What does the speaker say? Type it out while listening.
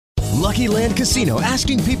Lucky Land Casino,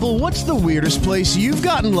 asking people, what's the weirdest place you've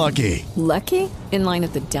gotten lucky? Lucky? In line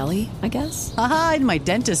at the deli, I guess? Aha, in my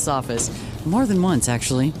dentist's office. More than once,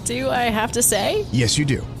 actually. Do I have to say? Yes, you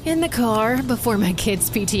do. In the car before my kids'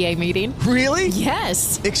 PTA meeting. Really?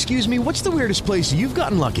 Yes. Excuse me, what's the weirdest place you've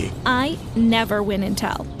gotten lucky? I never win and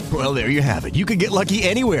tell. Well, there you have it. You can get lucky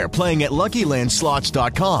anywhere, playing at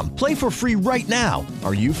LuckyLandSlots.com. Play for free right now.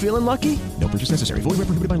 Are you feeling lucky? No purchase necessary. Void where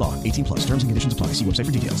prohibited by law. 18 plus. Terms and conditions apply. See website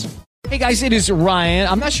for details. Hey guys, it is Ryan.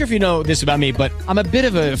 I'm not sure if you know this about me, but I'm a bit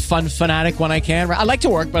of a fun fanatic when I can. I like to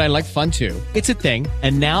work, but I like fun too. It's a thing.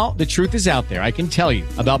 And now the truth is out there. I can tell you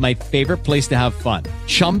about my favorite place to have fun.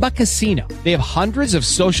 Chumba Casino. They have hundreds of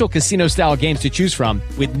social casino style games to choose from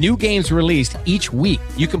with new games released each week.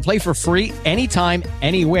 You can play for free anytime,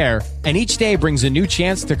 anywhere. And each day brings a new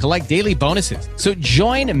chance to collect daily bonuses. So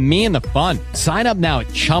join me in the fun. Sign up now at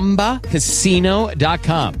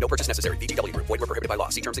ChumbaCasino.com. No purchase necessary. VGW. Void where prohibited by law.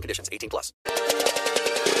 See terms and conditions. 18 plus.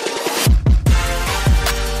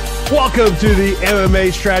 Welcome to the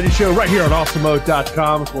MMA Strategy Show right here on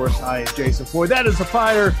AwesomeMode.com. Of course, I am Jason Floyd. That is the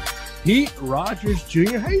fighter, Pete Rogers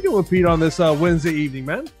Jr. How you doing, Pete, on this Wednesday evening,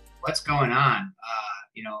 man? What's going on?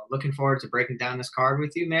 Looking forward to breaking down this card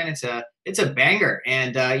with you, man. It's a banger,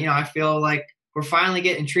 and I feel like we're finally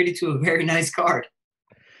getting treated to a very nice card.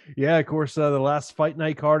 Yeah, of course, the last fight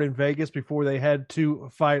night card in Vegas before they head to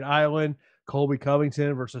Fight Island. Colby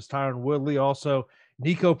Covington versus Tyron Woodley. Also,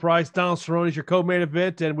 Nico Price, Donald Cerrone's your co-main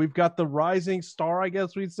event, and we've got the rising star, I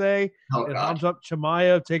guess we'd say, and Hamzat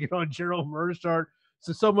Chimaev taking on Gerald Meerschaert.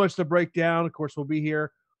 So much to break down. Of course, we'll be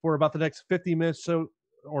here for about the next 50 minutes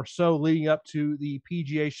or so leading up to the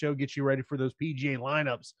PGA show, get you ready for those PGA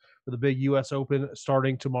lineups for the big U.S. Open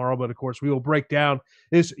starting tomorrow. But, of course, we will break down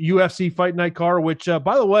this UFC Fight Night card, which,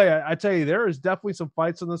 by the way, I tell you, there is definitely some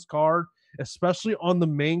fights on this card, especially on the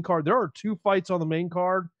main card. There are two fights on the main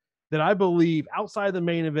card that I believe, outside the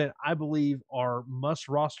main event, I believe are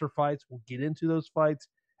must-roster fights. We'll get into those fights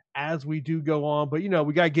as we do go on. But,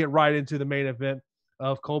 we got to get right into the main event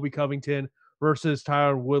of Colby Covington versus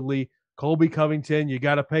Tyron Woodley. Colby Covington, you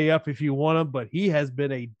got to pay up if you want him, but he has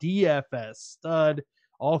been a DFS stud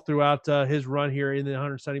all throughout his run here in the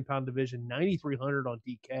 170-pound division. 9,300 on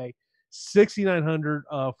DK, 6,900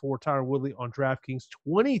 for Tyron Woodley on DraftKings,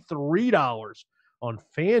 $23 on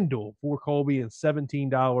Fanduel for Colby, and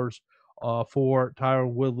 $17 for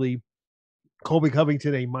Tyron Woodley. Colby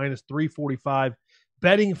Covington, a minus 345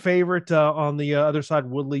 betting favorite on the other side.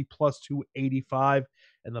 Woodley plus 285,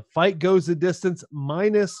 and the fight goes the distance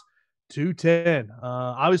minus 210.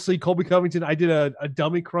 Obviously, Colby Covington, I did a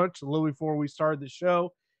dummy crunch a little before we started the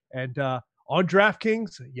show. And on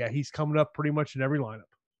DraftKings, yeah, he's coming up pretty much in every lineup.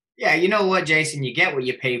 Yeah, you know what, Jason? You get what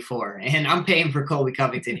you pay for. And I'm paying for Colby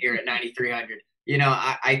Covington here at 9,300.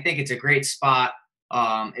 I think it's a great spot.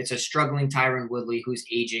 It's a struggling Tyron Woodley who's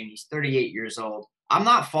aging. He's 38 years old. I'm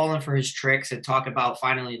not falling for his tricks and talk about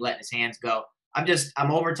finally letting his hands go.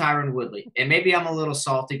 I'm over Tyron Woodley, and maybe I'm a little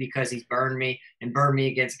salty because he's burned me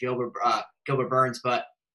against Gilbert Burns. But,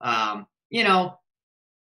 I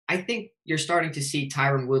think you're starting to see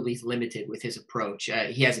Tyron Woodley's limited with his approach.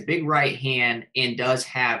 He has a big right hand and does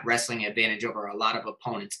have wrestling advantage over a lot of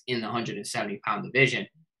opponents in the 170-pound division.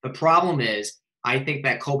 The problem is, I think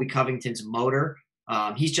that Colby Covington's motor,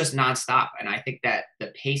 he's just nonstop. And I think that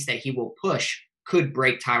the pace that he will push could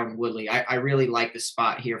break Tyron Woodley. I really like the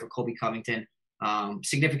spot here for Colby Covington.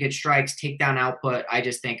 Significant strikes, takedown output. I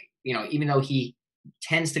just think, even though he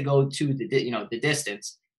tends to go to the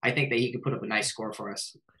distance, I think that he could put up a nice score for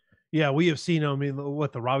us. Yeah, we have seen him.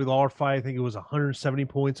 The Robbie Lawler fight, I think it was 170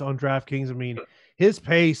 points on DraftKings. His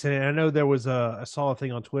pace, and I know there was I saw a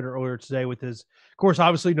thing on Twitter earlier today with his, of course,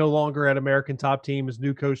 obviously no longer at American Top Team, his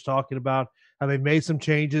new coach talking about how they made some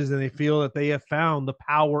changes and they feel that they have found the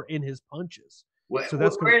power in his punches. So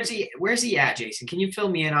where's he at, Jason? Can you fill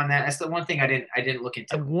me in on that? That's the one thing I didn't look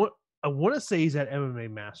into. I want to say he's at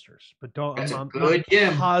MMA Masters, but I'm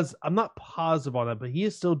not positive on that. But he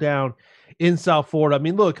is still down in South Florida.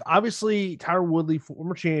 Look, obviously Tyron Woodley,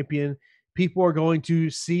 former champion. People are going to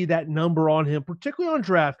see that number on him, particularly on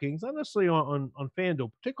DraftKings, not necessarily on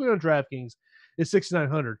FanDuel, particularly on DraftKings, is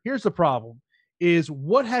 6,900. Here's the problem: is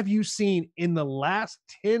what have you seen in the last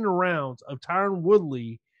 10 rounds of Tyron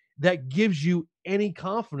Woodley that gives you any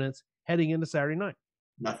confidence heading into Saturday night?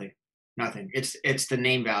 Nothing. It's the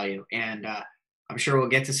name value. And I'm sure we'll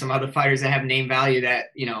get to some other fighters that have name value that,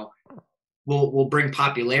 will bring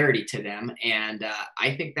popularity to them. And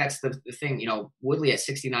I think that's the thing. Woodley at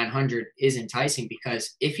 6,900 is enticing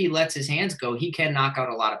because if he lets his hands go, he can knock out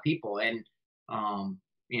a lot of people. And,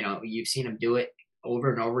 you've seen him do it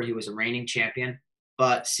over and over. He was a reigning champion.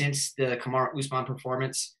 But since the Kamaru Usman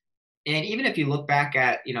performance, And even if you look back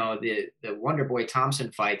at, the Wonder Boy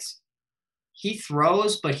Thompson fights, he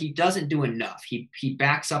throws, but he doesn't do enough. He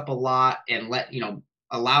backs up a lot and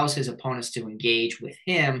allows his opponents to engage with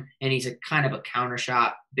him. And he's a kind of a counter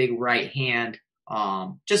shot, big right hand,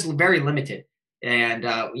 just very limited. And,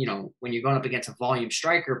 when you're going up against a volume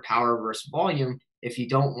striker, power versus volume, if you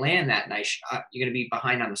don't land that nice shot, you're going to be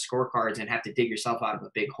behind on the scorecards and have to dig yourself out of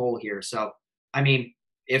a big hole here. So, I mean,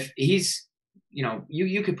 if he's,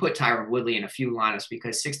 you could put Tyron Woodley in a few lineups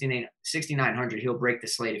because 6,900, he'll break the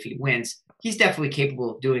slate if he wins. He's definitely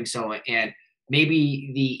capable of doing so. And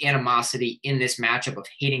maybe the animosity in this matchup of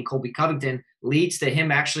hating Colby Covington leads to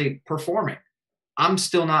him actually performing. I'm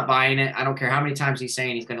still not buying it. I don't care how many times he's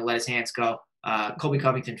saying he's going to let his hands go. Colby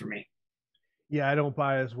Covington for me. Yeah, I don't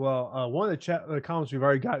buy it as well. One of the comments we've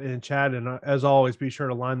already got in the chat, and as always, be sure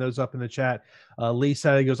to line those up in the chat. Lee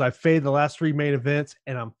said, he goes, I faded the last 3 main events,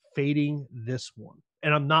 and I'm fading this one.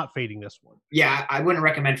 And I'm not fading this one. Yeah, I wouldn't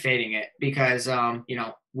recommend fading it because,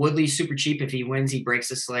 Woodley's super cheap. If he wins, he breaks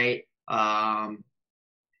the slate. I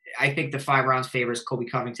think the 5 rounds favors Colby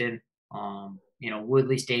Covington.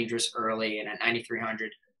 Woodley's dangerous early, and at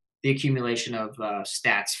 9,300, the accumulation of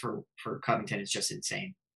stats for Covington is just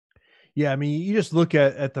insane. Yeah, I mean, you just look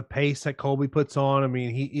at the pace that Colby puts on. I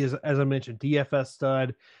mean, he is, as I mentioned, DFS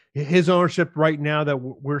stud. His ownership right now that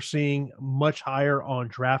we're seeing much higher on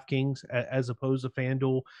DraftKings as opposed to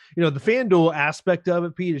FanDuel. The FanDuel aspect of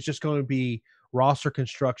it, Pete, is just going to be roster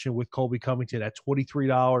construction with Colby Covington at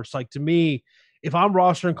 $23. Like, to me, if I'm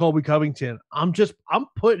rostering Colby Covington, I'm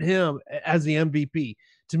putting him as the MVP.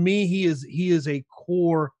 To me, he is a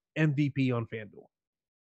core MVP on FanDuel.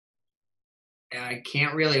 I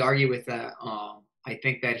can't really argue with that. I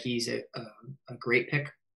think that he's a great pick,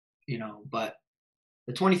 but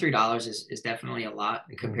the $23 is definitely a lot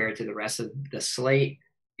compared to the rest of the slate.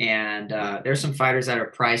 And there's some fighters that are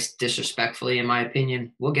priced disrespectfully, in my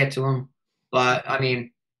opinion. We'll get to them. But, I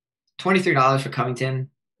mean, $23 for Covington,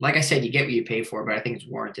 like I said, you get what you pay for, but I think it's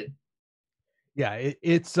warranted. Yeah,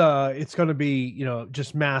 it's going to be,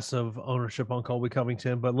 just massive ownership on Colby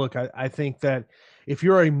Covington. But look, I think that if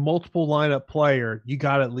you're a multiple lineup player, you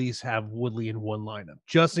got to at least have Woodley in one lineup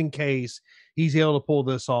just in case he's able to pull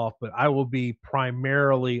this off. But I will be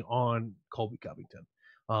primarily on Colby Covington.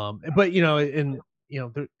 But,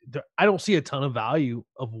 I don't see a ton of value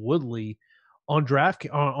of Woodley on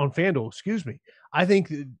on FanDuel. Excuse me. I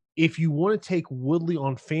think if you want to take Woodley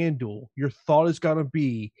on FanDuel, your thought is going to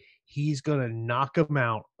be he's going to knock him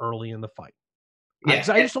out early in the fight. Yeah,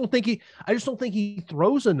 I just don't think he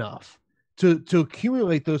throws enough to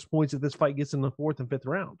accumulate those points if this fight gets in the 4th and 5th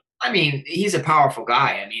round. I mean, he's a powerful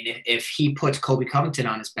guy. I mean, if he puts Colby Covington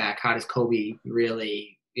on his back, how does Colby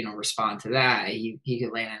really, respond to that? He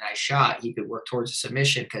could land a nice shot. He could work towards a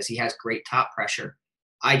submission because he has great top pressure.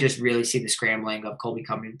 I just really see the scrambling of Colby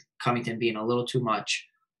Covington being a little too much.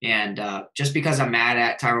 And just because I'm mad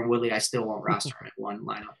at Tyron Woodley, I still won't roster him at one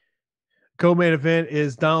lineup. Co-main event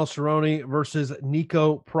is Donald Cerrone versus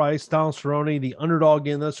Nico Price. Donald Cerrone, the underdog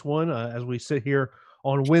in this one, as we sit here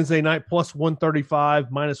on Wednesday night, plus 135,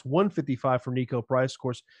 minus 155 for Nico Price. Of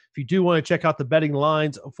course, if you do want to check out the betting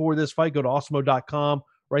lines for this fight, go to awesemo.com.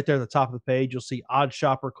 Right there at the top of the page, you'll see Odds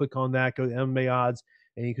Shopper. Click on that, go to MMA odds,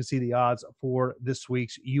 and you can see the odds for this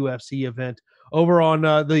week's UFC event. Over on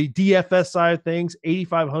the DFS side of things,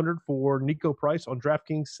 8,500 for Nico Price. On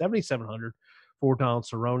DraftKings, 7,700 for Donald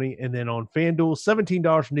Cerrone. And then on FanDuel,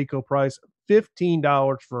 $17 for Nico Price,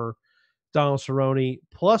 $15 for Donald Cerrone,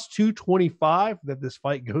 plus 225 that this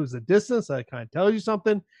fight goes the distance. That kind of tells you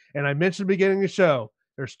something. And I mentioned at the beginning of the show,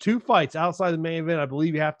 there's 2 fights outside the main event I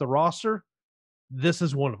believe you have to roster. This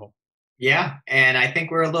is one of them. Yeah, and I think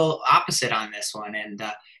we're a little opposite on this one. And,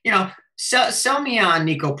 sell me on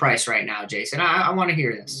Nico Price right now, Jason. I want to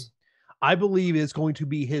hear this. I believe it's going to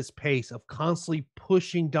be his pace of constantly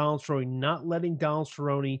pushing Donald Cerrone, not letting Donald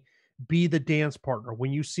Cerrone be the dance partner.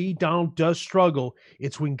 When you see Donald does struggle,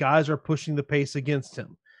 it's when guys are pushing the pace against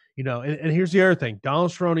him. And here's the other thing.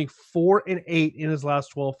 Donald Cerrone, 4-8 in his last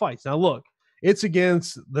 12 fights. Now, look, it's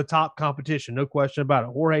against the top competition, no question about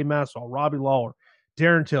it. Jorge Masvidal, Robbie Lawler,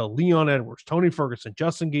 Darren Till, Leon Edwards, Tony Ferguson,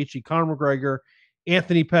 Justin Gaethje, Conor McGregor,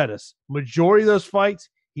 Anthony Pettis. Majority of those fights,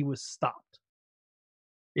 he was stopped.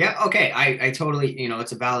 Yeah, okay. I totally,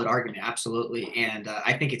 it's a valid argument. Absolutely. And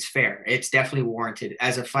I think it's fair. It's definitely warranted.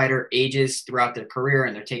 As a fighter ages throughout their career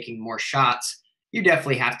and they're taking more shots, you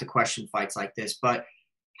definitely have to question fights like this. But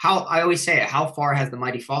I always say it, how far has the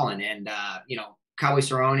mighty fallen? And, Cowboy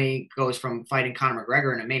Cerrone goes from fighting Conor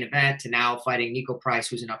McGregor in a main event to now fighting Nico Price,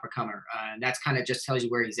 who's an uppercomer. And that's kind of just tells you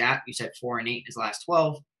where he's at. You said 4-8 in his last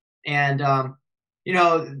 12. And,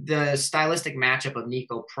 the stylistic matchup of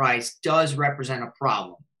Nico Price does represent a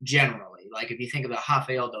problem generally. Like if you think about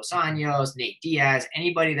Rafael Dos Anjos, Nate Diaz,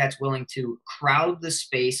 anybody that's willing to crowd the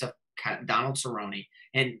space of Donald Cerrone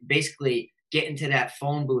and basically get into that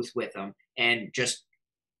phone booth with him and just,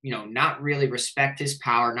 not really respect his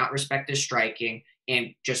power, not respect his striking,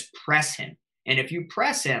 and just press him. And if you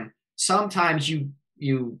press him, sometimes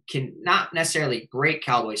you can not necessarily break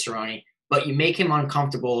Cowboy Cerrone, but you make him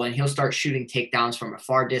uncomfortable and he'll start shooting takedowns from a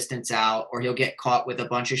far distance out, or he'll get caught with a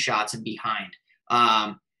bunch of shots and behind.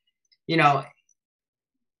 I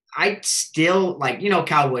still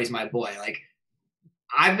Cowboy's my boy. Like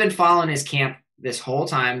I've been following his camp this whole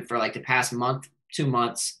time for like the past month, 2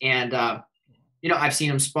 months. And, I've seen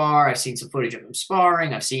him spar. I've seen some footage of him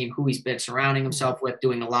sparring. I've seen who he's been surrounding himself with,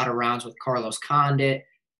 doing a lot of rounds with Carlos Condit.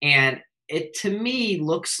 And it, to me,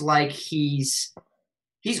 looks like he's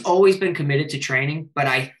always been committed to training, but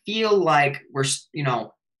I feel like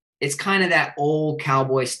it's kind of that old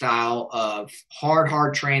Cowboy style of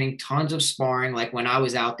hard training, tons of sparring, like when I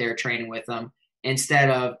was out there training with him, instead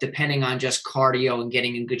of depending on just cardio and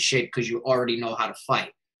getting in good shape because you already know how to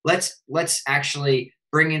fight. Let's actually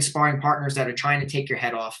bring in sparring partners that are trying to take your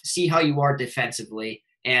head off, see how you are defensively,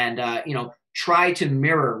 and try to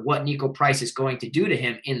mirror what Nico Price is going to do to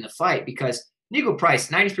him in the fight, because Nico Price,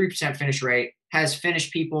 93% finish rate, has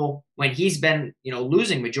finished people when he's been,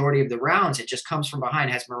 losing majority of the rounds. It just comes from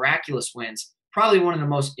behind, has miraculous wins. Probably one of the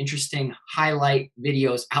most interesting highlight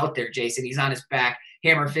videos out there, Jason. He's on his back,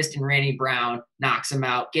 hammer fisting Randy Brown, knocks him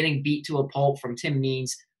out, getting beat to a pulp from Tim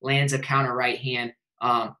Means, lands a counter right hand,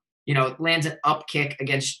 lands an up kick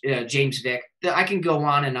against James Vick. I can go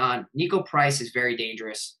on and on. Nico Price is very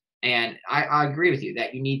dangerous, and I agree with you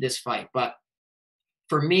that you need this fight. But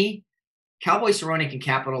for me, Cowboy Cerrone can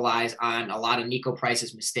capitalize on a lot of Nico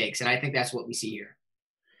Price's mistakes, and I think that's what we see here.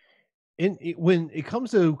 When it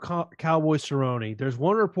comes to Cowboy Cerrone, there's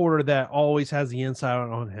one reporter that always has the insight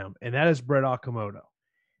on him, and that is Brett Okamoto.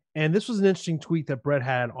 And this was an interesting tweet that Brett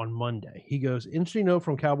had on Monday. He goes, interesting note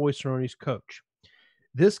from Cowboy Cerrone's coach.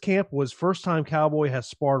 This camp was first time Cowboy has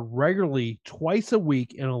sparred regularly twice a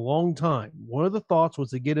week in a long time. One of the thoughts was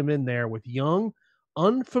to get him in there with young,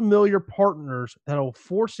 unfamiliar partners that will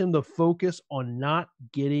force him to focus on not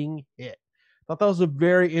getting hit. I thought that was a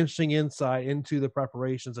very interesting insight into the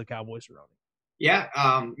preparations of Cowboy Cerrone. Yeah,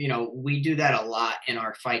 we do that a lot in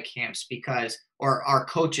our fight camps or our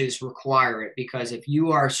coaches require it, because if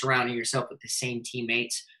you are surrounding yourself with the same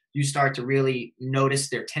teammates, you start to really notice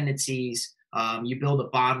their tendencies. You build a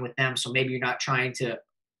bond with them, so maybe you're not trying to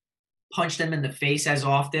punch them in the face as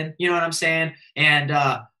often. You know what I'm saying? And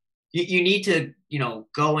you need to,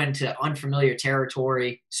 go into unfamiliar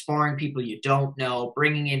territory, sparring people you don't know,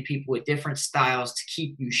 bringing in people with different styles to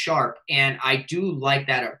keep you sharp. And I do like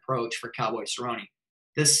that approach for Cowboy Cerrone.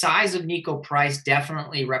 The size of Nico Price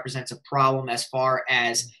definitely represents a problem as far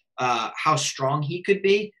as how strong he could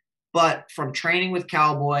be. But from training with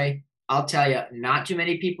Cowboy, I'll tell you, not too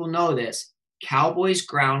many people know this. Cowboy's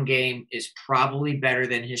ground game is probably better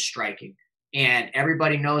than his striking. And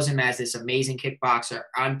everybody knows him as this amazing kickboxer.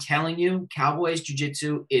 I'm telling you, Cowboy's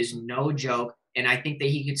jiu-jitsu is no joke, and I think that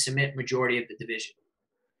he could submit majority of the division.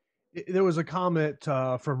 There was a comment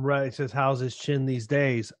from Ray. It says, how's his chin these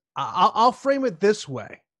days? I'll frame it this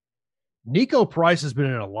way. Nico Price has been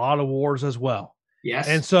in a lot of wars as well. Yes.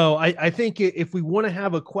 And so I think if we want to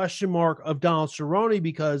have a question mark of Donald Cerrone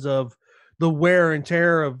because of the wear and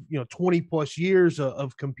tear of 20 plus years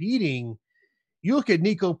of competing, you look at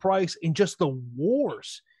Nico Price in just the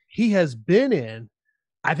wars he has been in.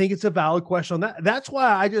 I think it's a valid question on that. That's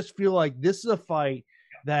why I just feel like this is a fight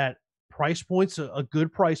that price point's a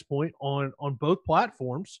good price point on both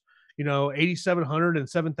platforms. 8,700 and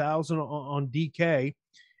 7,000 on DK,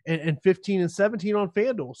 and 15 and 17 on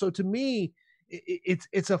Fanduel. So to me,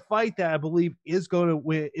 it's a fight that I believe is going to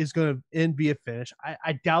win, is going to end via finish.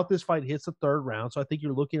 I doubt this fight hits the third round, so I think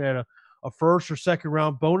you're looking at a first or second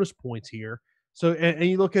round bonus points here. So, and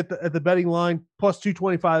you look at the betting line, plus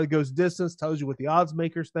 225 that goes distance, tells you what the odds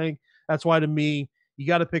makers think. That's why, to me, you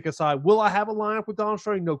got to pick a side. Will I have a lineup with Donald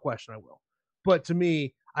Sterling? No question I will. But to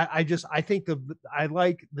me, I think I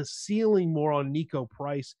like the ceiling more on Nico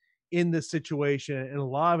Price in this situation. And a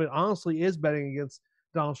lot of it, honestly, is betting against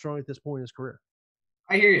Donald Sterling at this point in his career.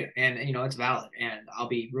 I hear you. And, it's valid. And I'll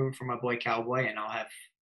be rooting for my boy Cowboy, and I'll have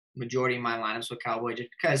majority of my lineups with Cowboy just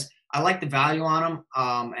because I like the value on him.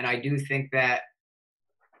 And I do think that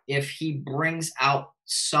if he brings out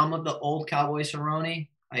some of the old Cowboy Cerrone,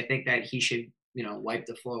 I think that he should, wipe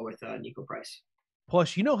the floor with Nico Price.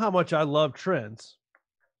 Plus, you know how much I love trends.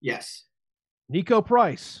 Yes. Nico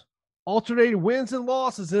Price alternated wins and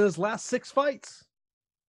losses in his last 6 fights.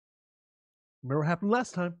 Remember what happened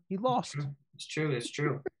last time? He lost. It's true. It's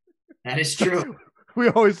true. That is true. We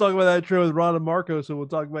always talk about that true with Ron and Marco, so we'll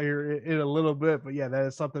talk about here in a little bit. But yeah, that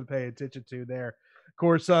is something to pay attention to there. Of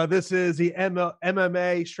course, this is the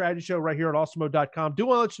MMA strategy show right here at awesomemode.com. Do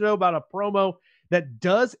want to let you know about a promo that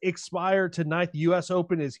does expire tonight. The U.S.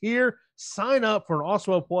 Open is here. Sign up for an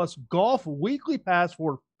Awesome Mode Plus Golf Weekly Pass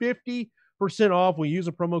for 50% off when you use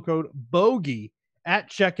a promo code BOGIE at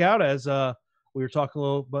checkout. As we were talking a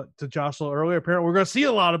little bit to Josh earlier, apparently we're going to see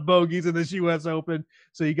a lot of bogeys in this U.S. Open.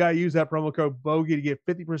 So you got to use that promo code BOGIE to get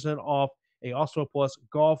 50% off a Awesome Mode Plus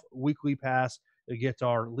Golf Weekly Pass to get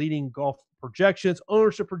our leading golf projections,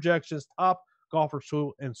 ownership projections, top golfers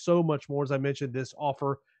tool, and so much more. As I mentioned, this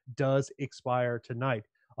offer does expire tonight.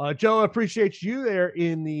 Joe, I appreciate you there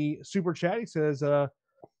in the super chat. He says,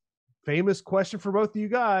 famous question for both of you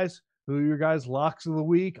guys. Who are your guys' locks of the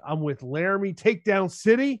week? I'm with Laramie, Takedown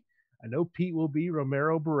City. I know Pete will be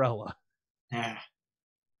Romero Barella.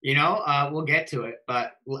 We'll get to it,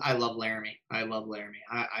 but I love Laramie. I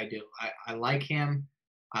do. I like him.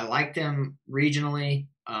 I liked him regionally.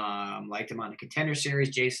 Liked him on the Contender Series.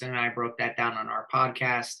 Jason and I broke that down on our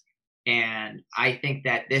podcast. And I think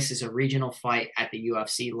that this is a regional fight at the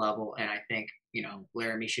UFC level. And I think,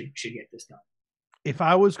 Laramie should get this done. If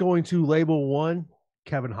I was going to label one,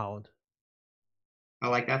 Kevin Holland. I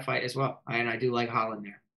like that fight as well. And I do like Holland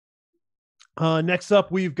there. Next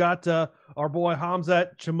up, we've got our boy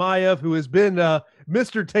Khamzat Chimaev, who has been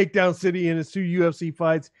Mr. Takedown City in his 2 UFC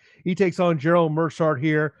fights. He takes on Gerald Meerschaert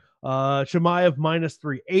here. Chimaev minus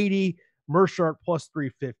 380, Meerschaert plus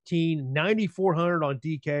 315, 9,400 on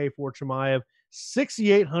DK for Chimaev,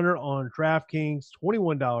 6,800 on DraftKings,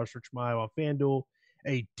 $21 for Chimaev on Fanduel.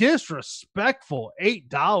 A disrespectful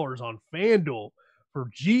 $8 on Fanduel for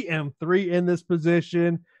GM3 in this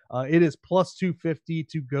position. It is plus 250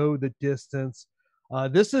 to go the distance.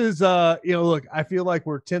 This is, look, I feel like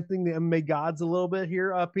we're tempting the MMA gods a little bit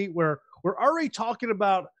here, Pete, where we're already talking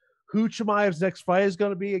about who Chimaev's next fight is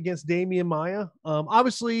going to be against Damian Maia.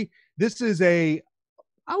 Obviously, this is I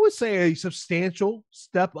would say a substantial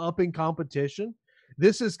step up in competition.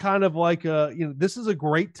 This is kind of like this is a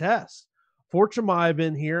great test for Chimaev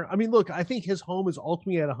in here. I mean, look, I think his home is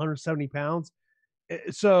ultimately at 170 pounds.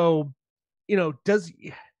 So,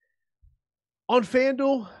 on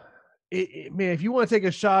FanDuel, man, if you want to take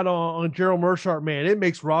a shot on Gerald Meerschaert, man, it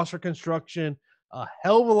makes roster construction a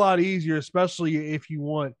hell of a lot easier, especially if you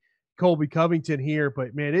want Colby Covington here.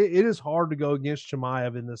 But, man, it is hard to go against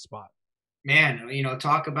Chimaev in this spot. Man,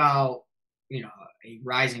 talk about, a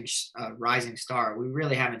rising star. We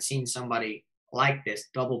really haven't seen somebody like this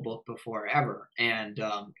double book before ever. And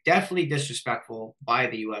definitely disrespectful by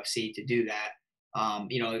the UFC to do that.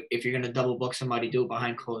 If you're going to double book somebody, do it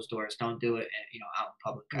behind closed doors. Don't do it, out in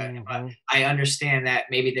public. Mm-hmm. But I understand that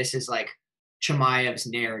maybe this is like Chimaev's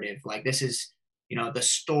narrative. Like this is, the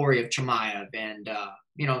story of Chimaev. And,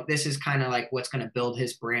 this is kind of like what's going to build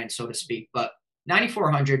his brand, so to speak. But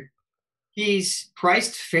 9,400, he's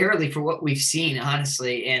priced fairly for what we've seen,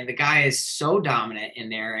 honestly. And the guy is so dominant in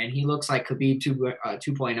there. And he looks like Khabib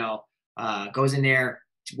 2.0, goes in there,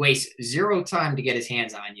 wastes zero time to get his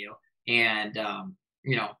hands on you. And,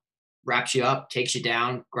 wraps you up, takes you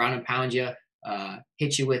down, ground and pound you,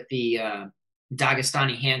 hits you with the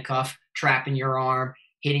Dagestani handcuff, trapping your arm,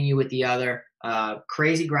 hitting you with the other.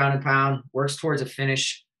 Crazy ground and pound, works towards a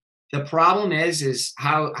finish. The problem is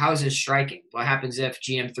how's his striking? What happens if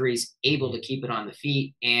GM3 is able to keep it on the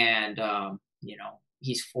feet and,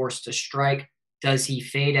 he's forced to strike? Does he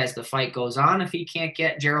fade as the fight goes on if he can't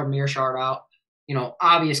get Gerald Meerschaert out?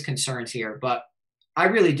 Obvious concerns here, but I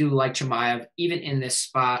really do like Chimaev, even in this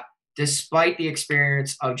spot, despite the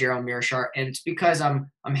experience of Gerald Meerschaert. And it's because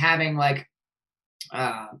I'm having like,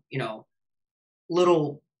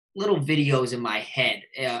 little videos in my head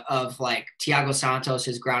of like Thiago Santos,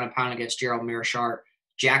 his ground and pound against Gerald Meerschaert,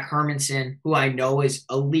 Jack Hermanson, who I know is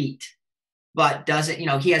elite, but doesn't,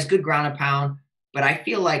 he has good ground and pound, but I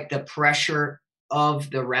feel like the pressure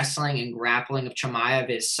of the wrestling and grappling of Chimaev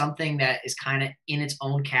is something that is kind of in its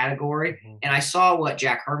own category. Mm-hmm. And I saw what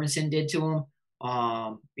Jack Hermanson did to him.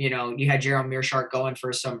 You had Gerald Meerschaert going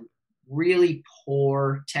for some really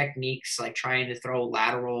poor techniques, like trying to throw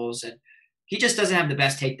laterals, and he just doesn't have the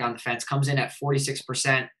best takedown defense, comes in at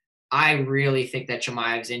 46%. I really think that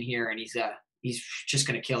Chimaev's in here and he's just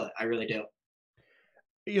going to kill it. I really do.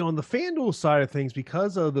 On the FanDuel side of things,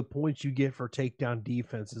 because of the points you get for takedown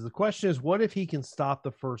defenses, the question is, what if he can stop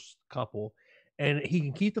the first couple and he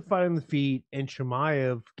can keep the fight on the feet and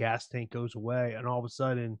Chimaev gas tank goes away and all of a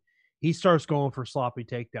sudden he starts going for sloppy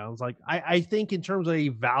takedowns? Like I think in terms of a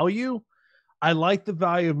value, I like the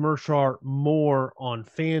value of Mershart more on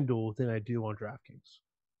FanDuel than I do on DraftKings.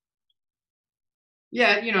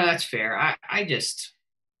 Yeah, that's fair. I just,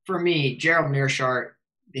 for me, Gerald Mearshart,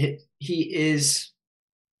 he is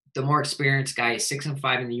the more experienced guy. He's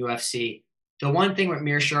 6-5 in the UFC. The one thing with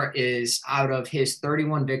Mearshart is out of his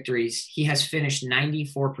 31 victories, he has finished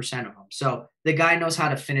 94% of them. So the guy knows how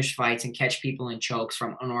to finish fights and catch people in chokes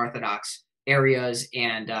from unorthodox areas.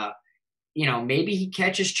 And, maybe he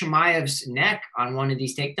catches Chimaev's neck on one of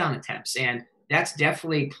these takedown attempts. And that's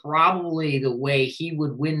definitely probably the way he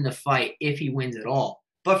would win the fight if he wins at all.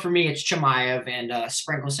 But for me, it's Chimaev and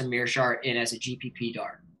sprinkle some Mearshart in as a GPP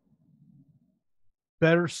dart.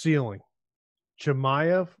 Better ceiling,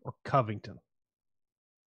 Chimaev or Covington?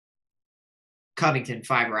 Covington,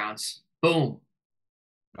 5 rounds. Boom.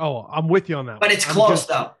 Oh, I'm with you on that. But it's close,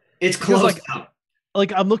 though. It's close, though.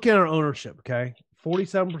 Like, I'm looking at our ownership, okay?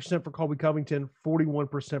 47% for Colby Covington,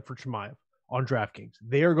 41% for Chimaev on DraftKings.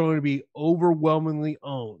 They are going to be overwhelmingly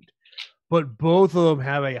owned, but both of them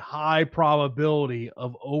have a high probability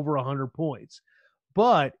of over 100 points.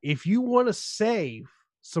 But if you want to save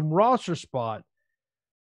some roster spot,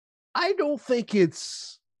 I don't think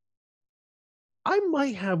it's – I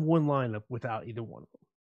might have one lineup without either one of them.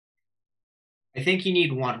 I think you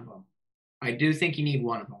need one of them. I do think you need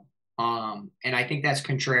one of them. And I think that's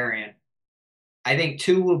contrarian. I think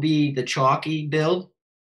 2 will be the chalky build,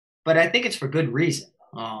 but I think it's for good reason.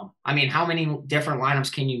 How many different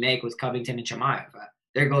lineups can you make with Covington and Chimaev?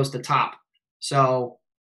 There goes the top. So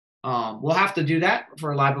we'll have to do that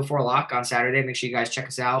for Live Before Lock on Saturday. Make sure you guys check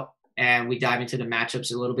us out. And we dive into the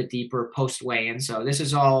matchups a little bit deeper post weigh-in. So this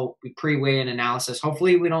is all pre-weigh-in analysis.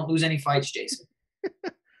 Hopefully we don't lose any fights, Jason.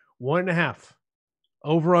 1.5.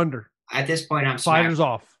 Over under. At this point, I'm fighters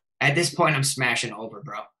off. At this point, I'm smashing over,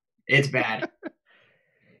 bro. It's bad.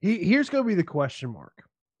 Here's going to be the question mark.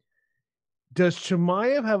 Does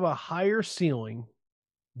Chimaev have a higher ceiling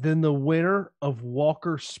than the winner of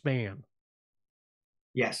Walker Spann?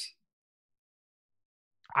 Yes.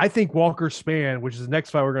 I think Walker Spann, which is the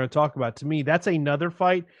next fight we're going to talk about, to me, that's another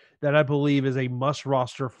fight that I believe is a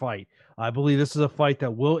must-roster fight. I believe this is a fight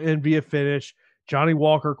that will end via finish. Johnny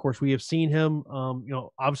Walker, of course, we have seen him,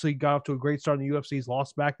 obviously got off to a great start in the UFC. He's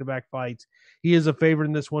lost back-to-back fights. He is a favorite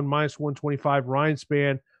in this one, -125. Ryan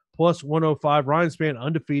Spann, +105. Ryan Spann,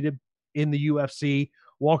 undefeated in the UFC.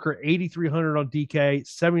 Walker, 8,300 on DK,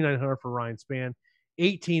 7,900 for Ryan Spann.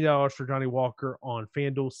 $18 for Johnny Walker on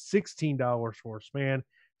FanDuel, $16 for Spann.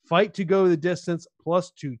 Fight to go the distance,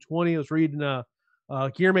 +220. I was reading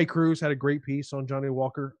Guilherme Cruz had a great piece on Johnny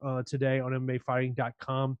Walker today on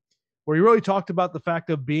MMAfighting.com, where he really talked about the fact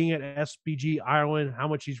of being at SBG Ireland, how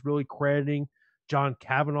much he's really crediting John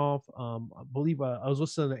Kavanaugh. I believe I was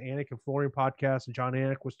listening to the Anik and Florian podcast, and John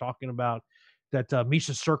Anik was talking about that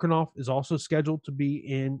Misha Serkinov is also scheduled to be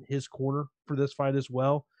in his corner for this fight as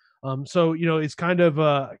well. It's kind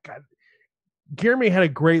of Guilherme had a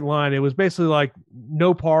great line. It was basically like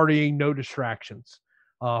no partying, no distractions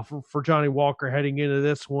for Johnny Walker heading into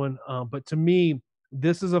this one. But to me,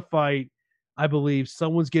 this is a fight, I believe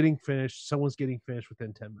someone's getting finished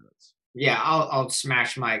within 10 minutes. Yeah, I'll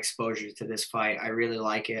smash my exposure to this fight. I really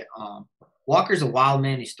like it. Walker's a wild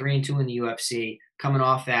man. He's 3-2 in the UFC, coming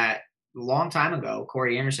off that long time ago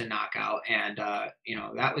Corey Anderson knockout. And,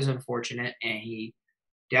 that was unfortunate. And he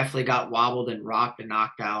definitely got wobbled and rocked and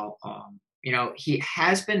knocked out. He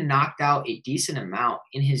has been knocked out a decent amount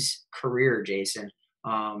in his career, Jason.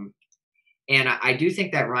 And I do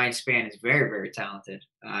think that Ryan Spann is very, very talented.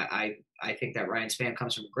 I think that Ryan Spann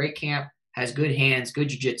comes from a great camp, has good hands, good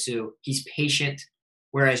jiu-jitsu. He's patient,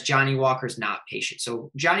 whereas Johnny Walker's not patient.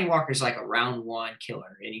 So Johnny Walker's like a round 1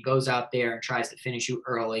 killer, and he goes out there and tries to finish you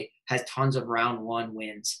early, has tons of round 1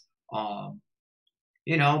 wins.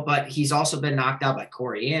 But he's also been knocked out by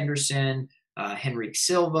Corey Anderson, Henrique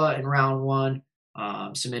Silva in round 1,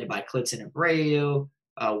 submitted by Klidson and Abreu,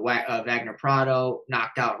 Wagner Prado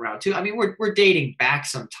knocked out round 2. I mean, we're dating back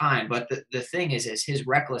some time, but the thing is his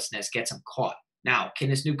recklessness gets him caught. Now, can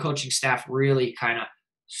this new coaching staff really kind of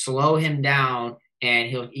slow him down and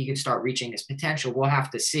he can start reaching his potential? We'll have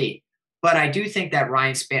to see. But I do think that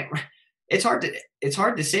Ryan Spann, it's hard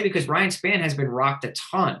to say because Ryan Spann has been rocked a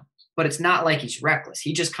ton, but it's not like he's reckless.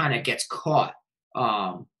 He just kind of gets caught.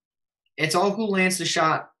 It's all who lands the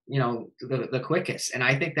shot, the quickest. And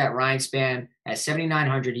I think that Ryan Spann at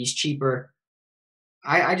 7,900, he's cheaper.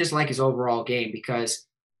 I just like his overall game because,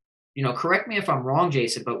 correct me if I'm wrong,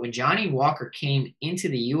 Jason, but when Johnny Walker came into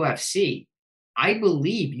the UFC, I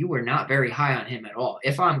believe you were not very high on him at all,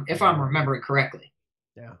 if I'm remembering correctly.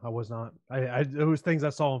 Yeah, I was not. It was things I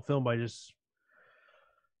saw on film.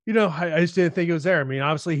 I just didn't think it was there. I mean,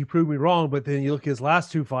 obviously he proved me wrong, but then you look at his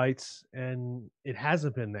last two fights and it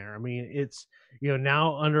hasn't been there. I mean, it's,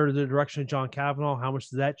 now under the direction of John Kavanaugh, how much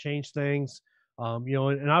does that change things?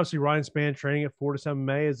 And obviously Ryan Spann training at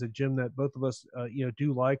 4-7 is a gym that both of us,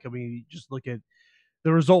 do like. I mean, you just look at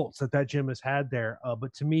the results that gym has had there.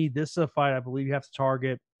 But to me, this is a fight I believe you have to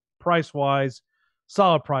target price-wise,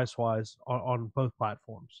 solid price-wise on both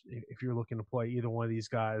platforms if you're looking to play either one of these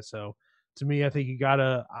guys. So to me, I think you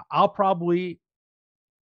gotta. I'll probably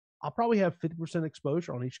have 50%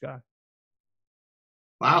 exposure on each guy.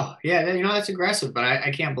 Wow. Yeah, that's aggressive, but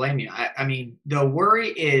I can't blame you. I mean, the worry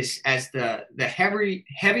is as the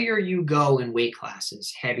heavier you go in weight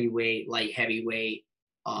classes, heavyweight, light heavyweight,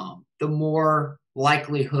 the more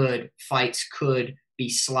likelihood fights could be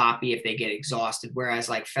sloppy if they get exhausted. Whereas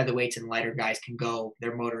like featherweights and lighter guys can go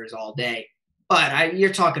their motors all day. But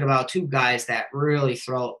you're talking about two guys that really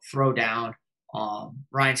throw down.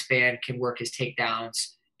 Ryan Spann can work his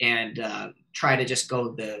takedowns and try to just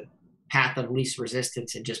go the path of least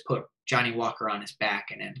resistance and just put Johnny Walker on his back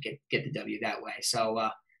and then get the W that way. So,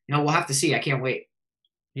 we'll have to see. I can't wait.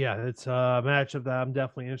 Yeah, it's a matchup that I'm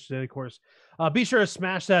definitely interested in. Of course, be sure to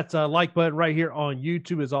smash that like button right here on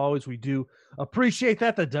YouTube. As always, we do appreciate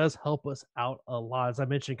that. That does help us out a lot. As I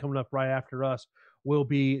mentioned, coming up right after us will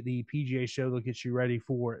be the PGA show that'll get you ready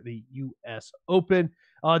for the U.S. Open.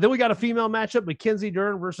 Then we got a female matchup, Mackenzie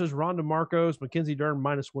Dern versus Ronda Marcos. Mackenzie Dern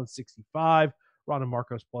minus 165. Ronda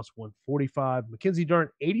Marcos plus 145. Mackenzie Dern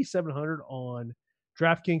 8,700 on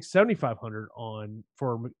DraftKings, 7,500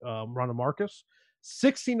 for Ronda Marcos.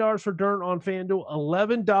 $16 for Dern on FanDuel,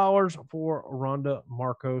 $11 for Ronda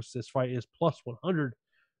Marcos. This fight is plus 100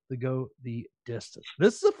 to go the distance.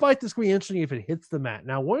 This is a fight that's going to be interesting if it hits the mat.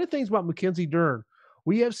 Now, one of the things about Mackenzie Dern,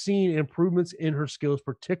 we have seen improvements in her skills,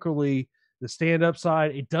 particularly the stand-up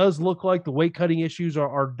side. It does look like the weight cutting issues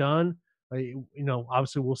are done.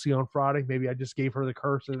 Obviously we'll see on Friday. Maybe I just gave her the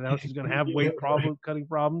curse and now she's going to have cutting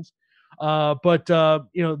problems. But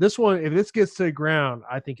this one, if this gets to the ground,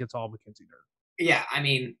 I think it's all Mackenzie Dern. Yeah, I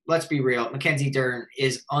mean, let's be real. Mackenzie Dern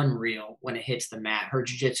is unreal when it hits the mat. Her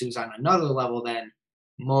jiu-jitsu is on another level than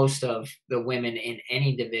most of the women in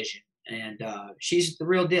any division. And she's the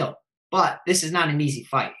real deal. But this is not an easy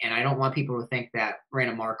fight. And I don't want people to think that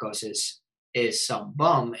Ronda Marcos is some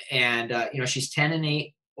bum. And, she's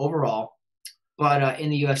 10-8 overall. But in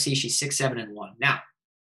the UFC, she's 6-7-1. Now,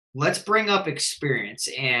 let's bring up experience.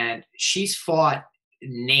 And she's fought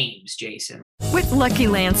names, Jason. With Lucky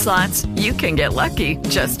Land Slots, you can get lucky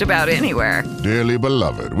just about anywhere. Dearly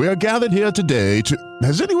beloved, we are gathered here today to...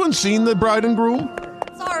 Has anyone seen the bride and groom?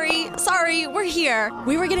 Sorry, we're here.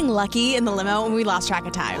 We were getting lucky in the limo and we lost track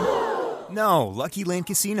of time. No, Lucky Land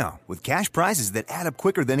Casino, with cash prizes that add up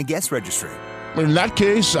quicker than a guest registry. In that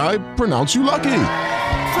case, I pronounce you lucky.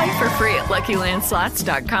 Play for free at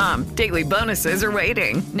LuckyLandSlots.com. Daily bonuses are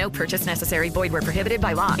waiting. No purchase necessary. Void where prohibited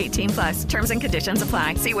by law. 18+. Terms and conditions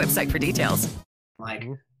apply. See website for details. Like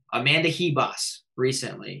Amanda Hebos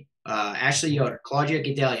recently, Ashley Yoder, Claudia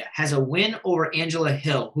Gadelia has a win over Angela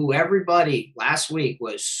Hill, who everybody last week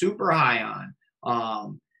was super high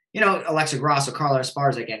on. Alexa Grasso, Carla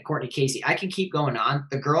Esparza again, Courtney Casey. I can keep going on.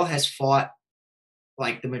 The girl has fought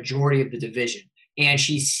like the majority of the division, and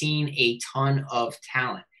she's seen a ton of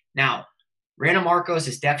talent. Now, Ronda Marcos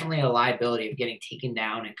is definitely a liability of getting taken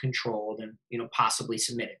down and controlled and, possibly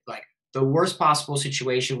submitted. Like the worst possible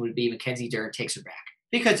situation would be Mackenzie Dern takes her back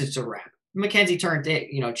because it's a wrap. Mackenzie Dern,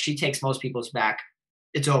 she takes most people's back.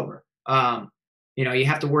 It's over. You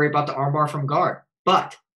have to worry about the armbar from guard.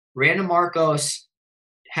 But Ronda Marcos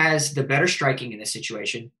has the better striking in this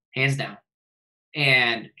situation, hands down.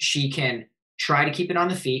 And she can try to keep it on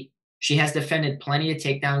the feet. She has defended plenty of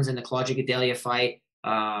takedowns in the Claudia Gadelia fight.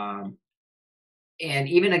 And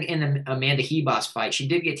even in the Amanda Hebos fight, she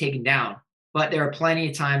did get taken down. But there are plenty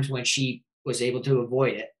of times when she was able to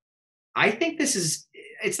avoid it. I think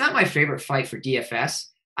it's not my favorite fight for DFS.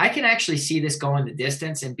 I can actually see this going the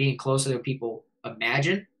distance and being closer than people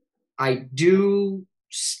imagine. I do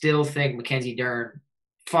still think Mackenzie Dern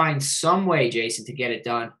finds some way, Jason, to get it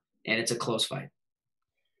done, and it's a close fight.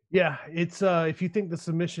 Yeah, it's if you think the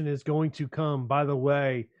submission is going to come, by the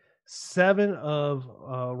way, 7 of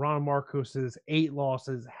Ronda Marcos's 8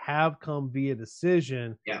 losses have come via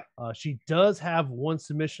decision. Yeah. She does have one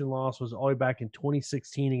submission loss, was all the way back in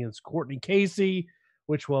 2016 against Courtney Casey,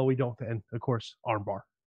 which, well, we don't, and of course, armbar.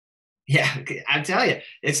 Yeah, I tell you,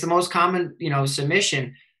 it's the most common,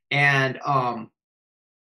 submission. And,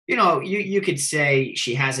 you could say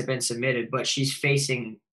she hasn't been submitted, but she's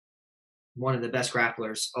facing one of the best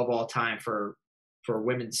grapplers of all time for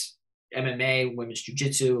women's MMA, women's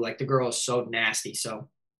jiu-jitsu. Like the girl is so nasty. So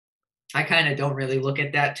I kind of don't really look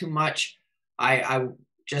at that too much. I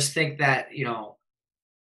just think that,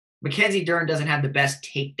 Mackenzie Dern doesn't have the best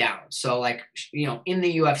takedown. So, like, in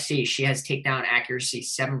the UFC, she has takedown accuracy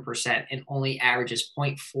 7% and only averages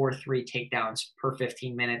 0.43 takedowns per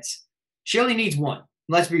 15 minutes. She only needs one.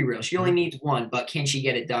 Let's be real. She only needs one, but can she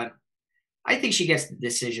get it done? I think she gets the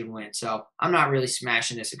decision win. So I'm not really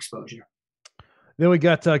smashing this exposure. Then we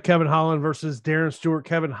got Kevin Holland versus Darren Stewart.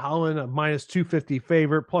 Kevin Holland, a minus 250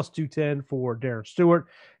 favorite, plus 210 for Darren Stewart.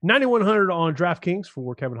 9,100 on DraftKings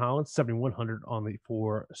for Kevin Holland, 7,100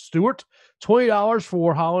 for Stewart. $20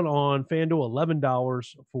 for Holland on Fanduel, $11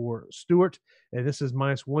 for Stewart. And this is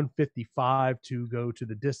minus 155 to go to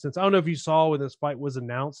the distance. I don't know if you saw when this fight was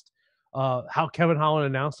announced, how Kevin Holland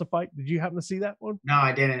announced the fight. Did you happen to see that one? No,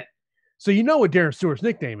 I didn't. So you know what Darren Stewart's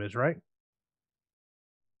nickname is, right?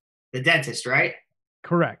 The dentist, right?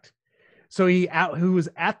 Correct. So he was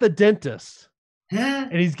at the dentist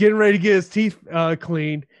and he's getting ready to get his teeth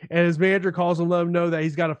cleaned, and his manager calls him, let him know that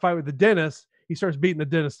he's got to fight with the dentist. He starts beating the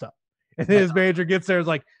dentist up, and then his manager gets there and is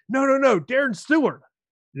like, no, Darren Stewart.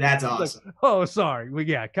 That's awesome. Like, oh, sorry. Well,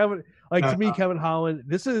 yeah, Kevin. To me, Kevin Holland.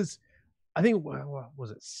 This is, I think, what was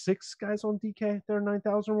it 6 guys on DK? There are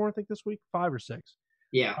 9,000 more, I think, this week, 5 or 6.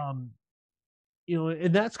 Yeah.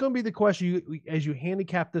 And that's going to be the question as you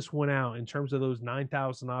handicap this one out in terms of those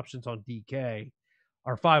 9,000 options on DK,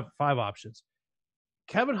 or five options.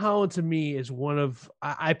 Kevin Holland to me is one of,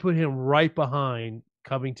 I put him right behind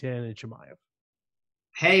Covington and Chimaev.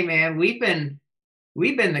 Hey man, we've been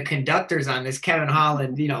the conductors on this Kevin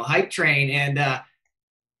Holland, hype train. And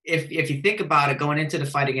if you think about it, going into the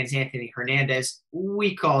fight against Anthony Hernandez,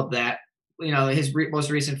 we called that. His most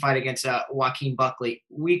recent fight against Joaquin Buckley,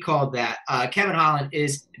 we called that. Kevin Holland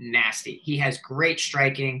is nasty. He has great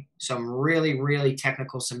striking, some really, really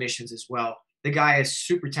technical submissions as well. The guy is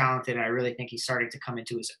super talented, and I really think he's starting to come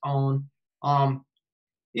into his own.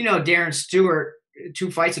 Darren Stewart, 2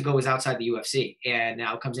 fights ago, was outside the UFC, and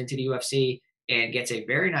now comes into the UFC and gets a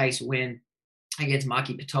very nice win against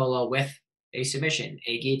Maki Pitolo with a submission,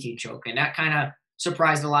 a guillotine choke, and that kind of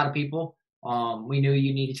surprised a lot of people. We knew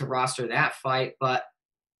you needed to roster that fight, but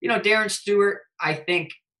Darren Stewart, I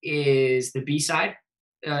think, is the B-side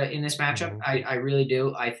in this matchup. I really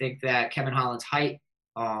do. I think that Kevin Holland's height,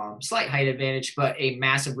 slight height advantage, but a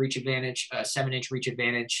massive reach advantage, a 7-inch reach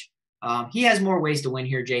advantage. He has more ways to win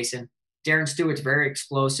here, Jason. Darren Stewart's very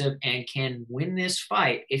explosive and can win this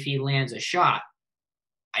fight if he lands a shot.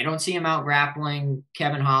 I don't see him out grappling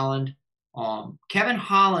Kevin Holland. Kevin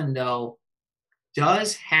Holland, though,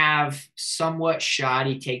 does have somewhat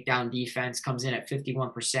shoddy takedown defense, comes in at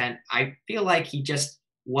 51%. I feel like he just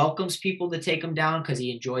welcomes people to take him down because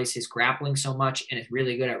he enjoys his grappling so much and is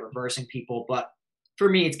really good at reversing people. But for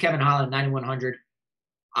me, it's Kevin Holland, 9,100.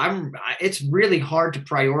 It's really hard to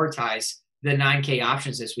prioritize the 9K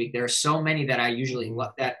options this week. There are so many that I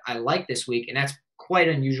like this week, and that's quite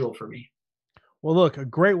unusual for me. Well, look, a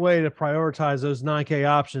great way to prioritize those 9K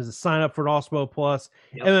options is sign up for an Osmo Plus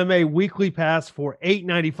MMA weekly pass for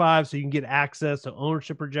 $8.95, so you can get access to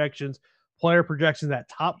ownership projections, player projections, that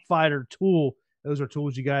top fighter tool. Those are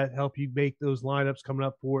tools you got to help you make those lineups coming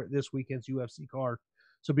up for this weekend's UFC card.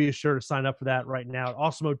 So be sure to sign up for that right now at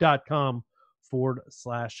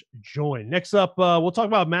osmo.com/join. Next up, we'll talk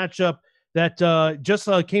about a matchup that just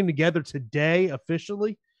came together today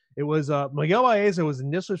officially. It was Miguel Baeza was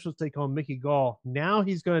initially supposed to take on Mickey Gall. Now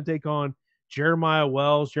he's going to take on Jeremiah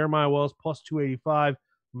Wells. Jeremiah Wells plus 285.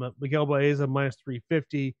 Miguel Baeza minus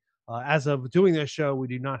 350. As of doing this show, we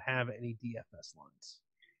do not have any DFS lines.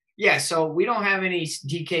 Yeah, so we don't have any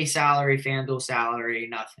DK salary, FanDuel salary,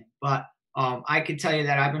 nothing. But I can tell you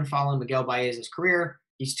that I've been following Miguel Baeza's career.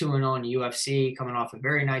 He's 2-0 in the UFC, coming off a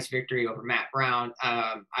very nice victory over Matt Brown.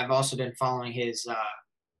 I've also been following his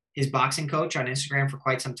boxing coach on Instagram for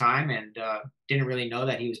quite some time, and didn't really know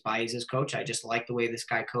that he was Baeza's coach. I just like the way this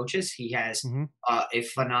guy coaches. He has a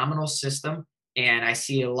phenomenal system, and I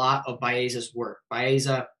see a lot of Baeza's work.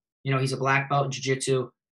 Baeza, he's a black belt in jiu-jitsu.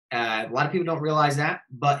 A lot of people don't realize that,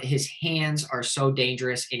 but his hands are so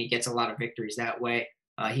dangerous, and he gets a lot of victories that way.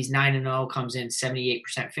 He's 9-0, comes in 78%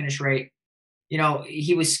 finish rate.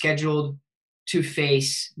 He was scheduled to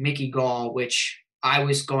face Mickey Gall, which I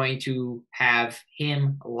was going to have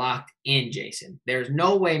him locked in, Jason. There's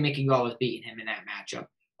no way Mickey Gall was beating him in that matchup.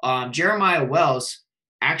 Jeremiah Wells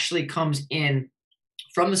actually comes in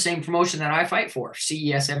from the same promotion that I fight for,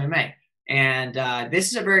 CES MMA. And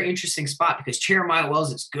this is a very interesting spot because Jeremiah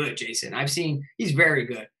Wells is good, Jason. He's very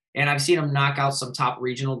good. And I've seen him knock out some top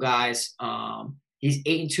regional guys. He's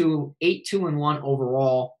 8-2-1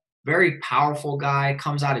 overall. Very powerful guy,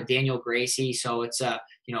 comes out of Daniel Gracie. So it's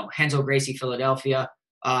Renzo Gracie, Philadelphia.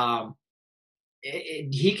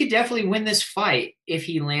 he could definitely win this fight if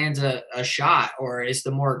he lands a shot or is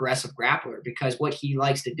the more aggressive grappler, because what he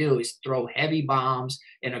likes to do is throw heavy bombs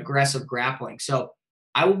and aggressive grappling. So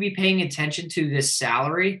I will be paying attention to this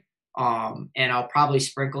salary, and I'll probably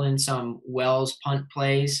sprinkle in some Wells punt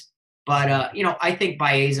plays. But, I think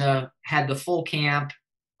Baeza had the full camp.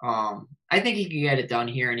 I think he can get it done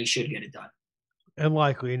here, and he should get it done. And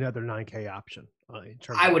likely another 9K option.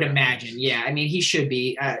 I would imagine. Yeah. I mean, he should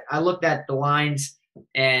be. I looked at the lines,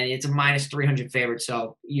 and it's a minus 300 favorite.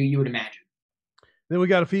 So you would imagine. Then we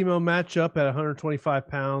got a female matchup at 125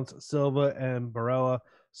 pounds, Silva and Barella.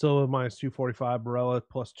 Silva minus 245, Barella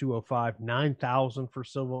plus 205, 9,000 for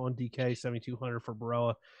Silva on DK, 7,200 for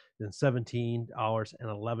Barella, then $17 and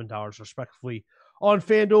 $11 respectively on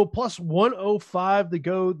FanDuel, plus 105 to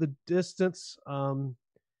go the distance.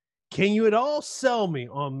 Can you at all sell me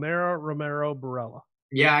on Mara Romero Barella?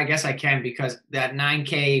 Yeah, I guess I can, because that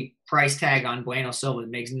 9K price tag on Bueno Silva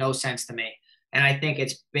makes no sense to me. And I think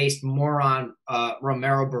it's based more on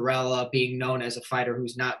Romero Barella being known as a fighter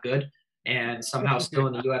who's not good and somehow still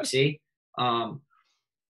in the UFC.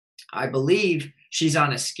 I believe she's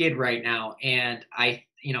on a skid right now. And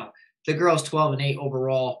the girl's 12-8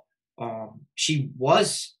 overall. She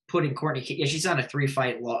was putting she's on a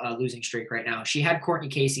 3-fight losing streak right now. She had Courtney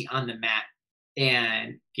Casey on the mat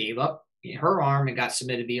and gave up her arm and got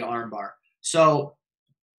submitted via armbar. So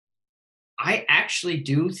I actually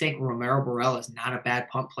do think Romero Barella is not a bad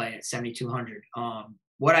punt play at 7,200.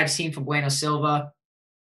 What I've seen from Bueno Silva,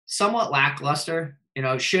 somewhat lackluster,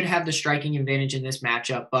 should have the striking advantage in this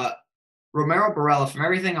matchup. But Romero Barella, from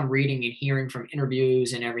everything I'm reading and hearing from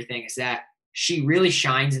interviews and everything, is that she really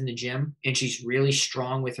shines in the gym and she's really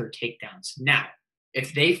strong with her takedowns. Now,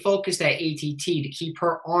 if they focus that ATT to keep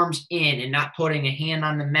her arms in and not putting a hand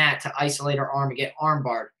on the mat to isolate her arm and get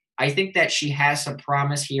armbarred, I think that she has some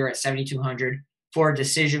promise here at 7,200 for a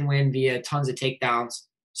decision win via tons of takedowns.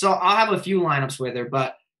 So I'll have a few lineups with her,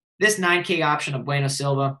 but this 9K option of Bueno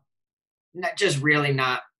Silva, just really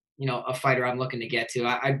not, a fighter I'm looking to get to.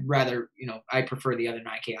 I'd rather, I prefer the other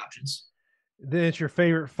 9K options. Then it's your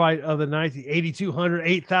favorite fight of the night, the 8,200,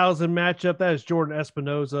 8,000 matchup. That is Jordan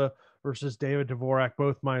Espinoza versus David Dvorak,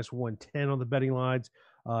 both minus 110 on the betting lines.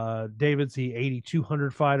 David's the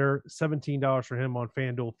 8,200 fighter, $17 for him on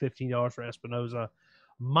FanDuel, $15 for Espinoza,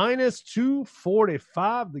 minus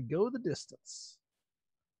 245 to go the distance.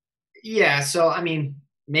 Yeah, so, I mean,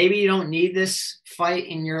 maybe you don't need this fight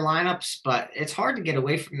in your lineups, but it's hard to get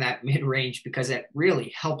away from that mid-range because it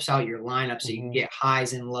really helps out your lineup so you can get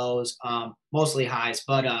highs and lows, mostly highs.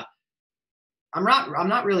 But I'm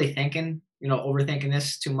not really thinking, overthinking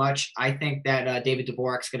this too much. I think that David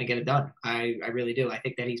Dvorak's going to get it done. I really do. I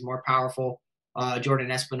think that he's more powerful. Jordan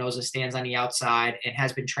Espinoza stands on the outside and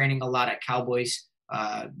has been training a lot at Cowboys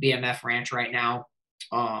BMF Ranch right now.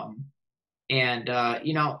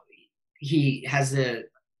 He has the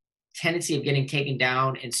tendency of getting taken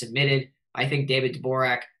down and submitted. I think David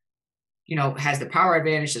Dvorak, has the power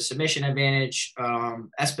advantage, the submission advantage.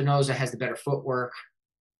 Espinoza has the better footwork.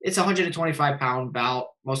 It's a 125-pound bout.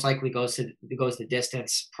 Most likely goes the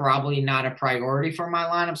distance. Probably not a priority for my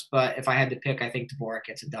lineups, but if I had to pick, I think Dvorak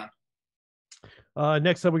gets it done.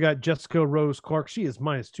 Next up, we got Jessica Rose Clark. She is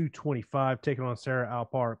minus 225, taking on Sarah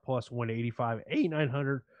Alpar at plus 185,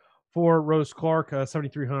 8,900 for Rose Clark,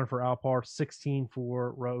 7,300 for Alpar, 16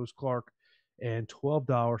 for Rose Clark, and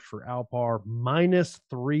 $12 for Alpar, minus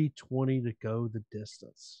 320 to go the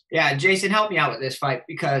distance. Yeah, Jason, help me out with this fight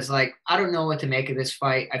because, I don't know what to make of this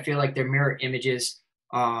fight. I feel like they're mirror images.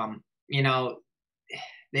 They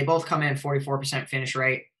both come in 44% finish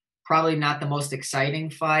rate. Probably not the most exciting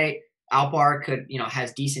fight. Alpar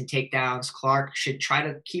has decent takedowns. Clark should try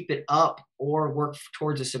to keep it up or work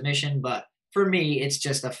towards a submission, but for me, it's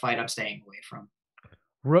just a fight I'm staying away from.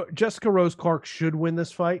 Jessica Rose Clark should win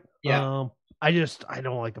this fight. Yeah. I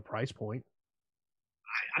don't like the price point.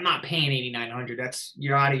 I'm not paying 8,900.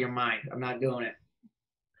 You're out of your mind. I'm not doing it.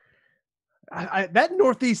 That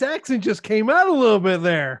Northeast accent just came out a little bit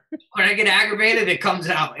there. When I get aggravated, it comes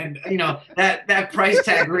out. And, that price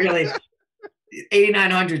tag really,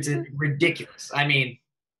 8,900 is ridiculous. I mean,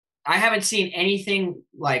 I haven't seen anything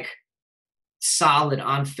solid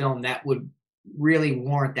on film that would really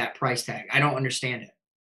warrant that price tag. I don't understand it.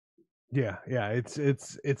 Yeah.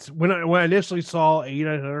 It's when I initially saw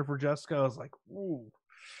 8,900 for Jessica, I was like, ooh,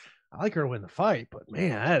 I like her to win the fight, but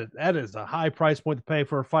man, that is a high price point to pay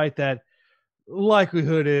for a fight that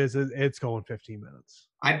likelihood is it's going 15 minutes.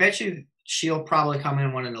 I bet you she'll probably come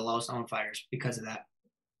in one of the lowest owned fighters because of that.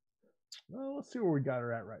 Well, let's see where we got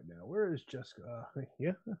her at right now. Where is Jessica?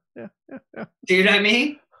 Yeah. See what I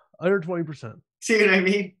mean? Under 20%. See what I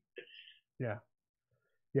mean? Yeah.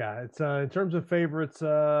 Yeah, it's in terms of favorites.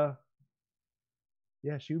 Yeah,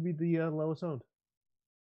 she would be the lowest owned.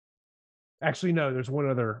 Actually, no. There's one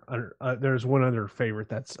other favorite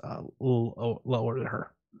that's a little lower than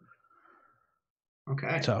her.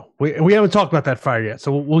 Okay. So we haven't talked about that fighter yet.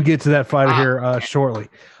 So we'll get to that fighter here shortly.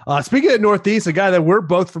 Speaking of Northeast, a guy that we're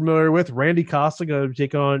both familiar with, Randy Costa, going to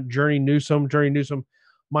take on Journey Newsome. Journey Newsome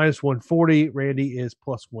minus 140. Randy is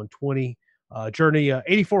plus 120. Journey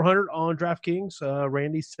 8,400 on DraftKings.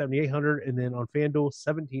 Randy 7,800, and then on FanDuel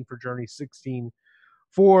 17 for Journey, 16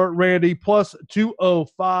 for Randy, plus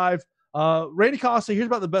 205. Randy Costa, here's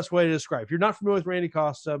about the best way to describe. If you're not familiar with Randy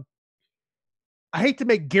Costa, I hate to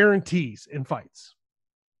make guarantees in fights.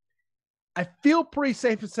 I feel pretty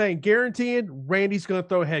safe in saying guaranteeing Randy's going to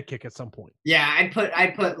throw a head kick at some point. Yeah,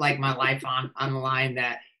 I'd put like my life on the line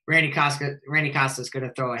that Randy Costa's going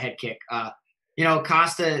to throw a head kick.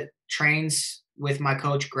 Costa trains with my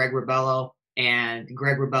coach Greg Ribello, and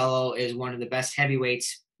Greg Ribello is one of the best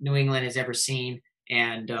heavyweights New England has ever seen.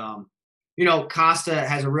 And Costa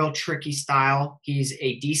has a real tricky style. He's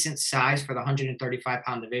a decent size for the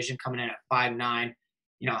 135-pound division, coming in at 5'9".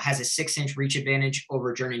 Has a 6-inch reach advantage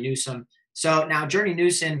over Journey Newsome. So now Journey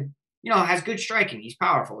Newsome, has good striking. He's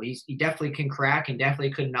powerful. He definitely can crack and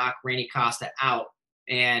definitely could knock Randy Costa out,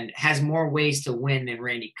 and has more ways to win than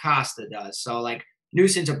Randy Costa does. So like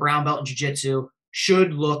Newsome's a brown belt in jiu-jitsu,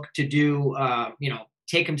 should look to do,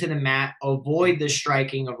 take him to the mat, avoid the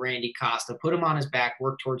striking of Randy Costa, put him on his back,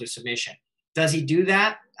 work towards a submission. Does he do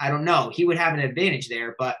that? I don't know. He would have an advantage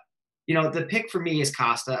there, but the pick for me is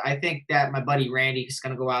Costa. I think that my buddy Randy is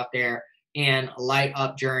going to go out there and light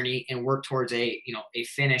up Journey and work towards a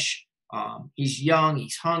finish. He's young,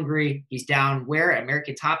 he's hungry, he's down at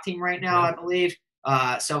American Top Team right now, I believe.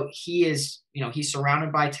 So he is, he's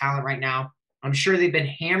surrounded by talent right now. I'm sure they've been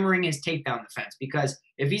hammering his takedown defense, because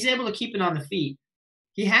if he's able to keep it on the feet,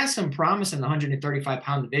 he has some promise in the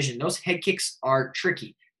 135-pound division. Those head kicks are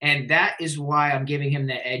tricky, and that is why I'm giving him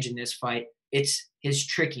the edge in this fight. It's his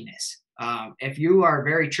trickiness. If you are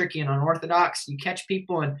very tricky and unorthodox, you catch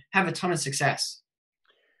people and have a ton of success.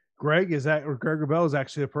 Greg Ribello is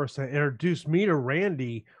actually the person that introduced me to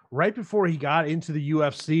Randy right before he got into the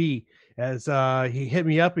UFC. As he hit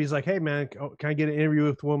me up, he's like, "Hey man, can I get an interview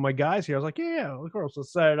with one of my guys here?" I was like, "Yeah, of course,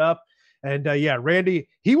 let's set it up." And Randy,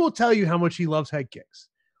 he will tell you how much he loves head kicks.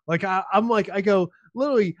 Like I go,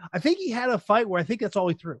 literally, I think he had a fight where I think that's all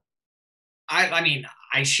he threw.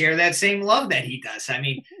 I share that same love that he does.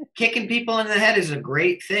 Kicking people in the head is a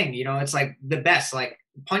great thing. It's like the best. Like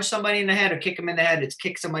punch somebody in the head or kick them in the head. It's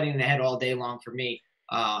kick somebody in the head all day long for me.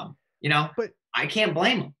 But I can't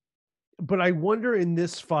blame him. But I wonder in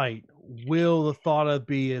this fight, will the thought of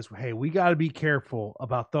be is, hey, we got to be careful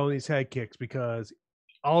about throwing these head kicks, because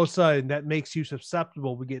all of a sudden that makes you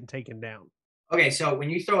susceptible to getting taken down. Okay, so when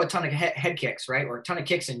you throw a ton of head kicks, right, or a ton of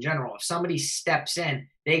kicks in general, if somebody steps in,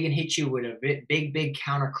 they can hit you with a big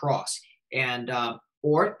counter cross, and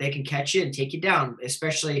or they can catch you and take you down,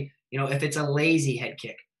 especially if it's a lazy head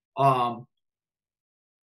kick.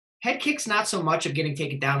 Head kicks, not so much of getting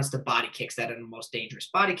taken down, as the body kicks that are the most dangerous.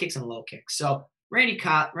 Body kicks and low kicks. So Randy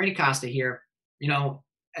Costa here,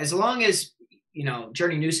 as long as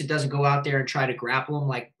Journey Newsome doesn't go out there and try to grapple him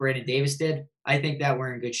like Brandon Davis did, I think that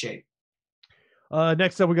we're in good shape.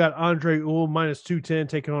 Next up, we got Andre Uhl minus 210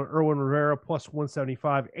 taking on Erwin Rivera, plus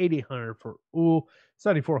 175, 8,800 for Uhl,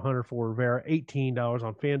 7,400 for Rivera, $18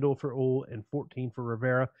 on FanDuel for Uhl, and $14 for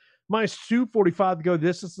Rivera. Minus 245 to go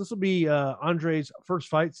distance. This will be Andre's first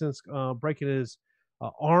fight since breaking his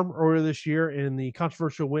arm earlier this year in the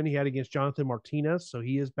controversial win he had against Jonathan Martinez. So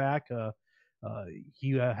he is back.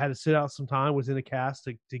 He had to sit out some time, was in a cast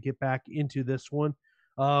to get back into this one.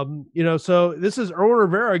 So this is Erwin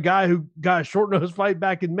Rivera, a guy who got a short notice fight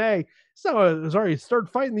back in May. So he's already started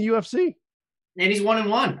fighting the UFC. And he's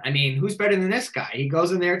 1-1. Who's better than this guy? He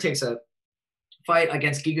goes in there, takes a fight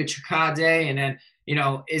against Giga Chikadze, and then,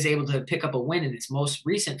 is able to pick up a win in his most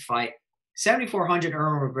recent fight. 7,400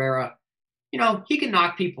 Erwin Rivera, he can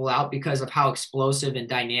knock people out because of how explosive and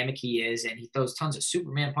dynamic he is, and he throws tons of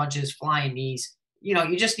Superman punches, flying knees.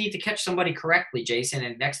 You just need to catch somebody correctly, Jason,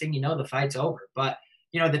 and next thing you know, the fight's over. But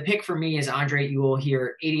the pick for me is Andre Uhl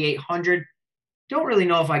here, 8,800. Don't really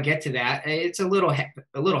know if I get to that. It's a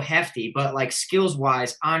little hefty, but like skills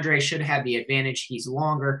wise, Andre should have the advantage. He's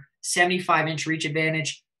longer, 75-inch reach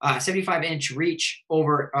advantage, 75-inch reach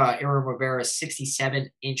over Erwin Rivera's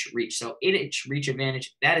 67-inch reach. So 8-inch reach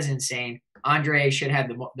advantage. That is insane. Andre should have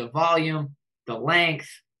the volume, the length,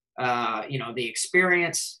 the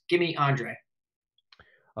experience. Give me Andre.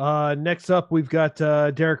 Next up, we've got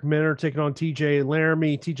Derek Minner taking on TJ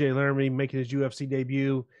Laramie. TJ Laramie making his UFC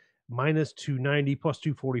debut minus 290, plus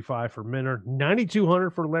 245 for Minner,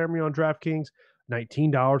 9,200 for Laramie on DraftKings,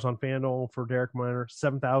 $19 on FanDuel for Derek Minner,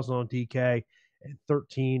 7,000 on DK, and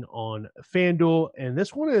 13 on FanDuel. And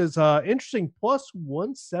this one is interesting, plus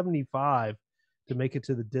 175 to make it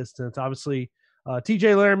to the distance. Obviously,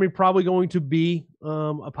 TJ Laramie probably going to be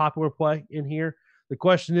a popular play in here. The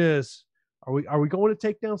question is, are we going to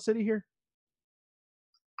Takedown City here?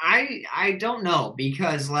 I don't know,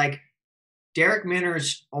 because like Derek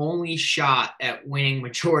Minner's only shot at winning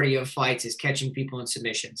majority of fights is catching people in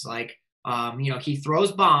submissions. Like, he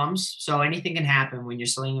throws bombs, so anything can happen when you're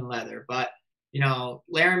slinging leather. But,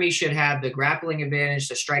 Laramie should have the grappling advantage,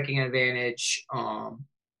 the striking advantage.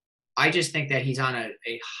 I just think that he's on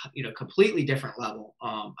a completely different level.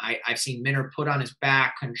 I've seen Minner put on his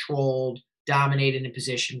back, controlled, dominated in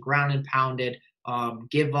position, ground and pounded,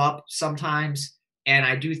 give up sometimes. And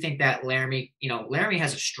I do think that Laramie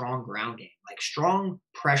has a strong ground game, like strong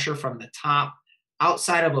pressure from the top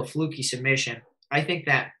outside of a fluky submission. I think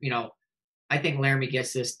that, I think Laramie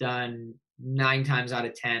gets this done 9 times out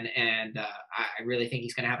of 10. And I really think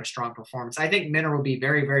he's going to have a strong performance. I think Minner will be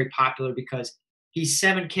very, very popular because he's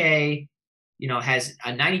 7K, has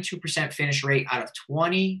a 92% finish rate out of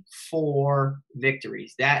 24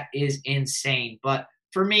 victories. That is insane. But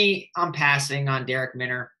for me, I'm passing on Derek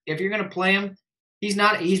Minner. If you're going to play him, he's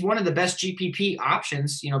one of the best GPP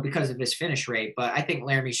options, because of his finish rate. But I think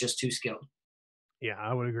Laramie's just too skilled. Yeah,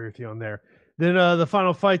 I would agree with you on there. Then the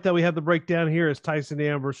final fight that we have to break down here is Tyson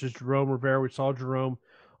Dam versus Jerome Rivera. We saw Jerome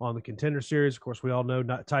on the Contender Series. Of course, we all know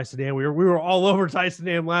not Tyson Dam. We were all over Tyson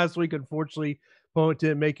Dam last week. Unfortunately, opponent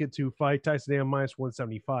didn't make it to fight. Tyson Dam minus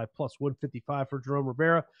 175, plus 155 for Jerome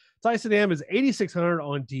Rivera. Tyson Dam is 8,600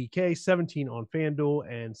 on DK, 17 on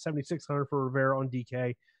FanDuel, and 7,600 for Rivera on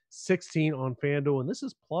DK, 16 on FanDuel. And this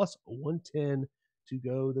is plus 110 to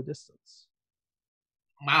go the distance.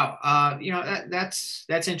 Wow.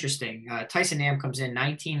 That's interesting. Tyson Dam comes in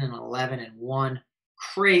 19 and 11 and 1.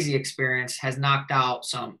 Crazy experience, has knocked out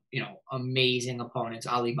some, amazing opponents,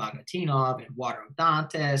 Ali Bagatinov, Eduardo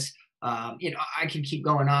Dantas. I can keep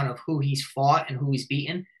going on of who he's fought and who he's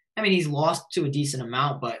beaten. I mean, he's lost to a decent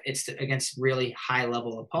amount, but it's against really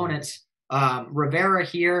high-level opponents. Rivera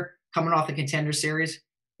here, coming off the Contender Series,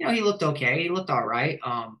 he looked okay. He looked all right.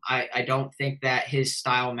 I don't think that his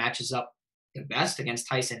style matches up the best against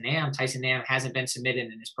Tyson Dam. Tyson Dam hasn't been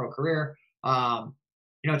submitted in his pro career.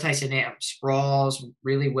 Tyson Dam sprawls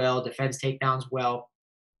really well, defends takedowns well.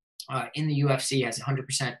 In the UFC, has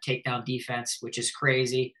 100% takedown defense, which is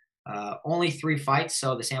crazy. Only 3 fights,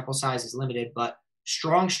 so the sample size is limited, but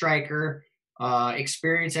strong striker,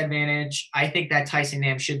 experience advantage. I think that Tyson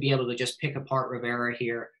Dam should be able to just pick apart Rivera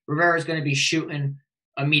here. Rivera is going to be shooting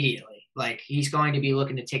immediately. Like, he's going to be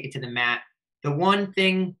looking to take it to the mat. The one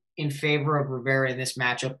thing in favor of Rivera in this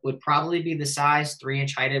matchup would probably be the size,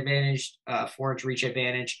 3-inch height advantage, 4-inch reach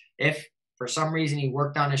advantage. If for some reason he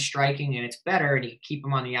worked on his striking and it's better and he can keep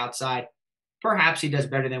him on the outside, perhaps he does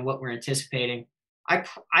better than what we're anticipating.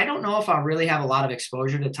 I don't know if I'll really have a lot of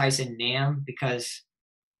exposure to Tyson Dam because,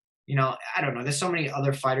 I don't know. There's so many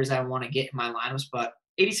other fighters I want to get in my lineups, but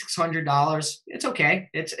 $8,600, it's okay.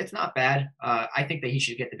 It's not bad. I think that he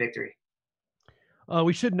should get the victory.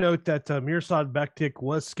 We should note that Mirsad Bektik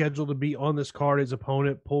was scheduled to be on this card. His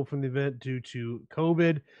opponent pulled from the event due to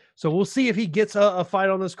COVID. So we'll see if he gets a fight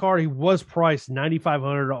on this card. He was priced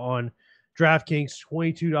 $9,500 on DraftKings,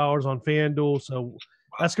 $22 on FanDuel. So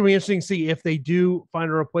that's going to be interesting to see if they do find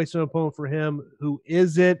a replacement opponent for him. Who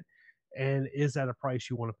is it? And is that a price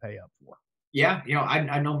you want to pay up for? Yeah,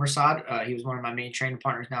 I know Mirsad. He was one of my main training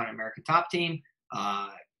partners now in American Top Team.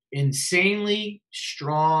 Insanely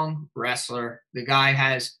strong wrestler. The guy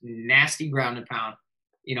has nasty ground and pound.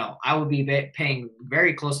 I would be paying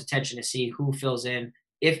very close attention to see who fills in,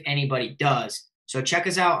 if anybody does. So check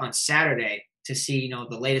us out on Saturday to see,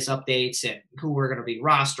 the latest updates and who we're going to be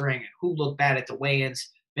rostering and who looked bad at the weigh-ins.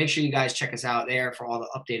 Make sure you guys check us out there for all the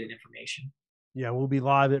updated information. Yeah, we'll be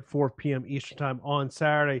live at 4 p.m. Eastern time on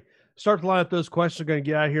Saturday. Start to line up those questions. We're going to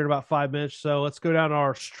get out of here in about 5 minutes. So let's go down to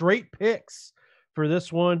our straight picks for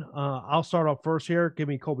this one. I'll start off first here. Give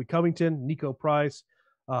me Colby Covington, Nico Price,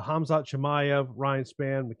 Hamzat Chimaev, Ryan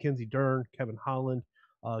Spann, Mackenzie Dern, Kevin Holland.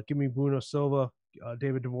 Give me Bruno Silva,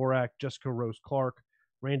 David Dvorak, Jessica Rose Clark,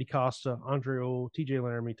 Randy Costa, Andre O, TJ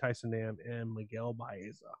Laramie, Tyson Dam, and Miguel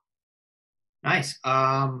Baeza. Nice.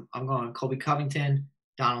 I'm going Colby Covington,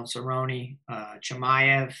 Donald Cerrone,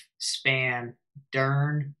 Chimaev, Spann,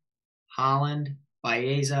 Dern, Holland,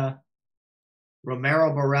 Baeza,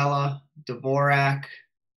 Romero Barella, Dvorak,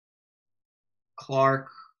 Clark,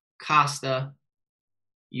 Costa,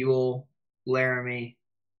 Ewell, Laramie,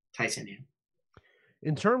 Tyson Dam.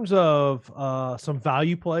 In terms of some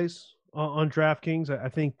value plays on DraftKings, I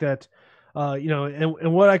think that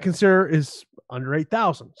and what I consider is under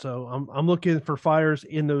 8,000. So I'm looking for fires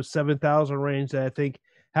in those 7,000 range that I think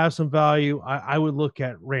have some value. I would look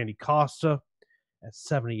at Randy Costa at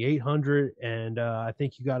 7,800, and I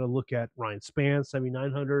think you got to look at Ryan Spann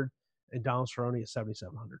 7,900 and Donald Cerrone at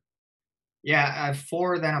 7,700. Yeah, I have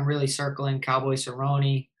 4 that I'm really circling: Cowboy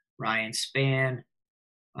Cerrone, Ryan Spann,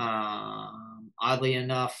 oddly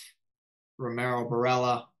enough, Romero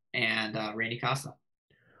Barella, and Randy Costa.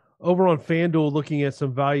 Over on FanDuel, looking at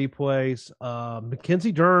some value plays,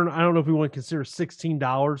 Mackenzie Dern, I don't know if we want to consider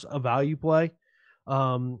 $16 a value play.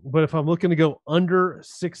 But if I'm looking to go under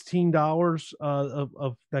 $16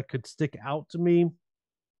 of that could stick out to me,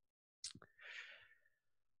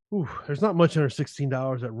 there's not much under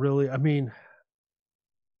 $16 that really,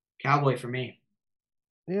 Cowboy for me.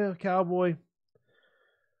 Yeah, Cowboy.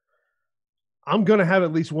 I'm going to have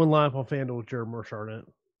at least one lineup on FanDuel with Jared Marshall in it.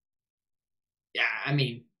 Yeah, I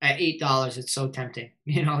mean, at $8, it's so tempting.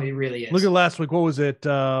 It really is. Look at last week. What was it?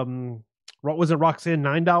 Was it Roxanne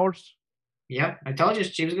 $9? Yeah, I told you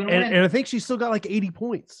she was going to win. And I think she still got like 80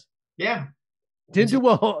 points. Yeah. Didn't do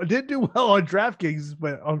well on DraftKings,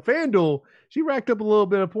 but on FanDuel, she racked up a little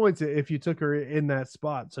bit of points if you took her in that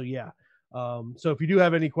spot. So, yeah. So if you do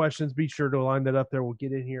have any questions, be sure to line that up there. We'll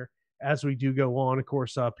get in here as we do go on. Of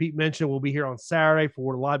course, Pete mentioned we'll be here on Saturday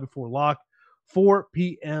for Live Before Lock, 4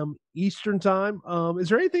 p.m. Eastern time. Is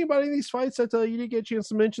there anything about any of these fights that you didn't get a chance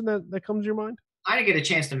to mention that comes to your mind? I didn't get a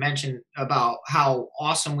chance to mention about how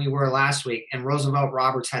awesome we were last week, and Roosevelt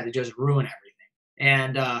Roberts had to just ruin everything.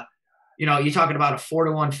 And, you're talking about a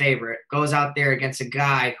 4-1 favorite, goes out there against a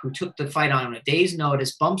guy who took the fight on a day's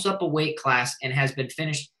notice, bumps up a weight class, and has been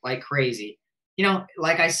finished like crazy.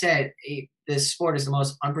 Like I said, this sport is the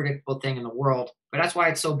most unpredictable thing in the world, but that's why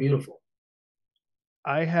it's so beautiful.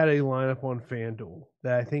 I had a lineup on FanDuel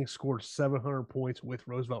that I think scored 700 points with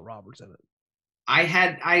Roosevelt Roberts in it. I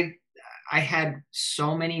had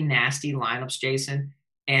so many nasty lineups, Jason,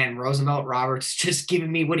 and Roosevelt Roberts just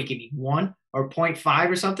giving me, what did he give me, 1 or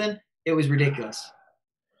 0.5 or something? It was ridiculous.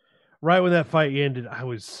 Right when that fight ended, I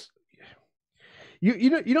was, you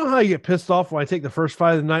know how you get pissed off when I take the first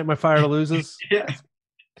fight of the night and my fire loses? Yeah.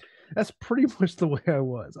 That's pretty much the way I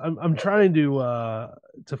was. I'm trying to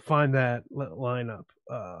find that lineup.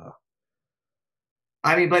 But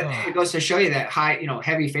it goes to show you that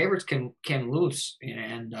heavy favorites can lose,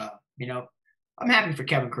 and I'm happy for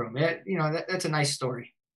Kevin Kroom. That's a nice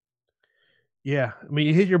story. Yeah,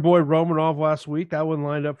 you hit your boy Romanov last week. That one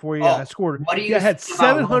lined up for you. I scored. What do you? I had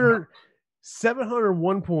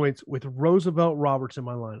 701 points with Roosevelt Roberts in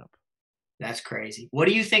my lineup. That's crazy. What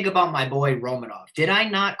do you think about my boy Romanov? Did I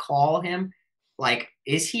not call him?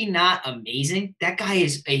 Is he not amazing? That guy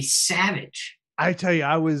is a savage. I tell you,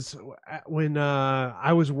 I was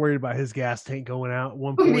worried about his gas tank going out at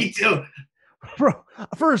one point. Me too. Bro,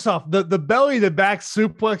 first off, the belly to back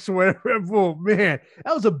suplex or whatever, oh, man,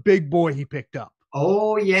 that was a big boy he picked up.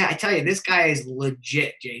 Oh, yeah. I tell you, this guy is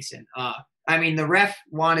legit, Jason. The ref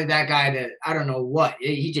wanted that guy to, I don't know what.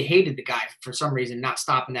 He just hated the guy for some reason, not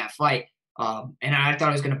stopping that fight. And I thought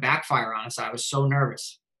it was going to backfire on us. I was so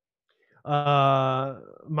nervous.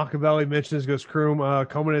 Machiavelli mentions, goes, Kroom,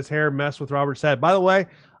 combing his hair, mess with Robert's head. By the way,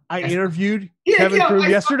 I interviewed Kevin Kroom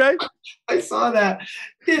yesterday. I saw that.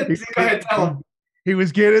 Yeah, go ahead, tell him. He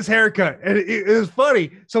was getting his haircut, and it was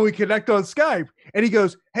funny. So we connect on Skype, and he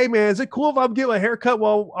goes, "Hey man, is it cool if I'm getting my haircut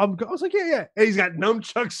while I'm?" I was like, "Yeah." And he's got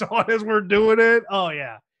nunchucks on as we're doing it. Oh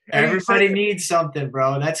yeah. And everybody needs something,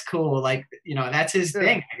 bro. That's cool. That's his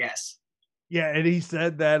thing, I guess. Yeah, and he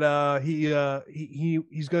said that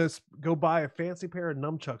he's gonna go buy a fancy pair of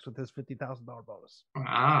nunchucks with his $50,000 bonus.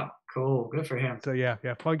 Wow, cool, good for him. So yeah,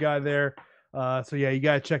 fun guy there. You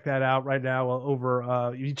gotta check that out right now.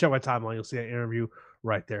 Over you check my timeline, you'll see that interview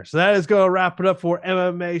right there. So that is gonna wrap it up for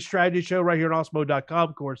MMA Strategy Show right here on Osmo.com.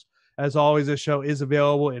 Of course, as always, this show is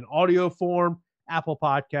available in audio form, Apple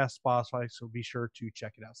Podcasts, Spotify. So be sure to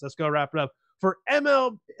check it out. So let's go wrap it up for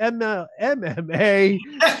MMA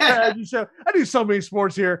Strategy Show. I do so many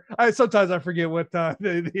sports here. Sometimes I forget what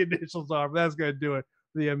the initials are, but that's going to do it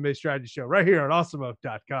for the MMA Strategy Show right here on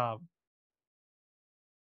Osmo.com.